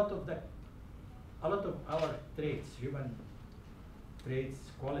 a lot of our traits, human traits,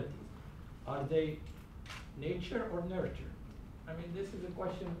 qualities, are they nature or nurture? I mean, this is a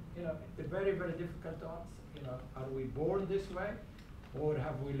question, it's very, very difficult to answer. Are we born this way, or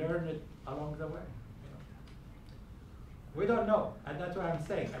have we learned it along the way? We don't know, and that's what I'm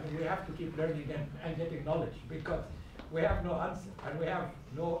saying. I mean, we have to keep learning and getting knowledge, because we have no answer, and we have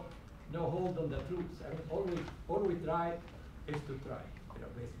no hold on the truths. I mean, all we try is to try,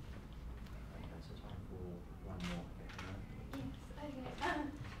 basically. That's the time for one more. Yes, okay.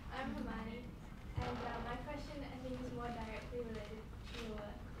 I'm Hermione, and my question, I think, is more directly related to your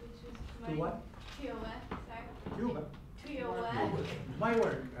work, which was promoting... To what? To your work, sorry. Cuba. To your work. My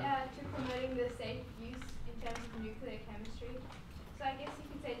work. To promoting the safe use in terms of nuclear chemistry. So I guess you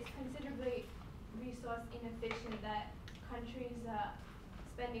could say it's considerably resource inefficient that countries are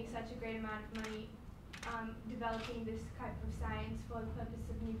spending such a great amount of money developing this type of science for the purpose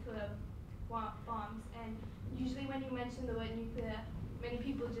of nuclear bombs. And usually when you mention the word nuclear, many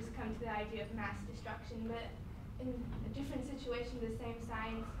people just come to the idea of mass destruction, but in a different situation, the same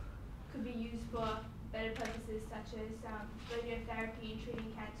science could be used for better purposes, such as radiotherapy in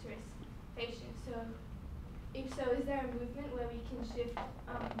treating cancerous patients. So if so, is there a movement where we can shift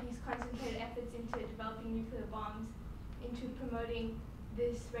these concentrated efforts into developing nuclear bombs, into promoting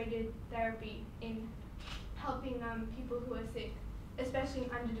this radiotherapy in helping people who are sick, especially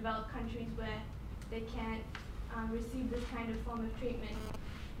in underdeveloped countries where they can't receive this kind of form of treatment?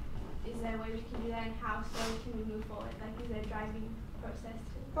 Is there a way we can do that, and how slowly can we move forward? Like, is there a driving process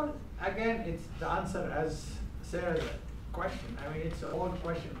to? Well, again, it's the answer as Sarah's question. I mean, it's an old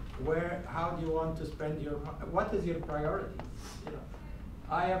question. How do you want to spend your, what is your priorities?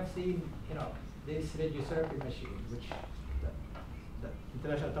 I have seen, this radiotherapy machine, which the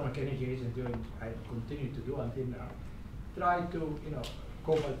International Atomic Energy Agency is doing, I continue to do until now, try to,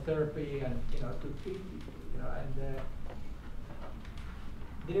 cobalt therapy and, to treat people, and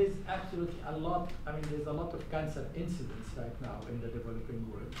there is absolutely a lot, there's a lot of cancer incidents right now in the developing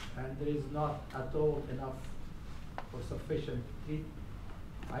world, and there is not at all enough or sufficient treatment.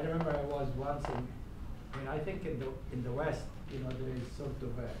 I remember I was once I think in the West, there is sort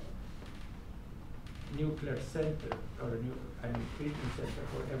of a nuclear center or a treatment center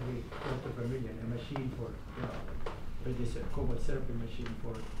for every $250,000, a machine for, cobalt therapy machine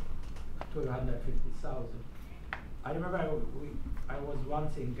for 250,000. I remember I was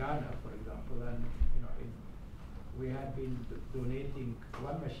once in Ghana, for example, and we had been donating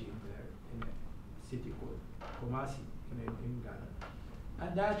one machine there in a city called Kumasi in Ghana,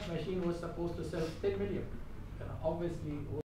 and that machine was supposed to sell 10 million. Obviously,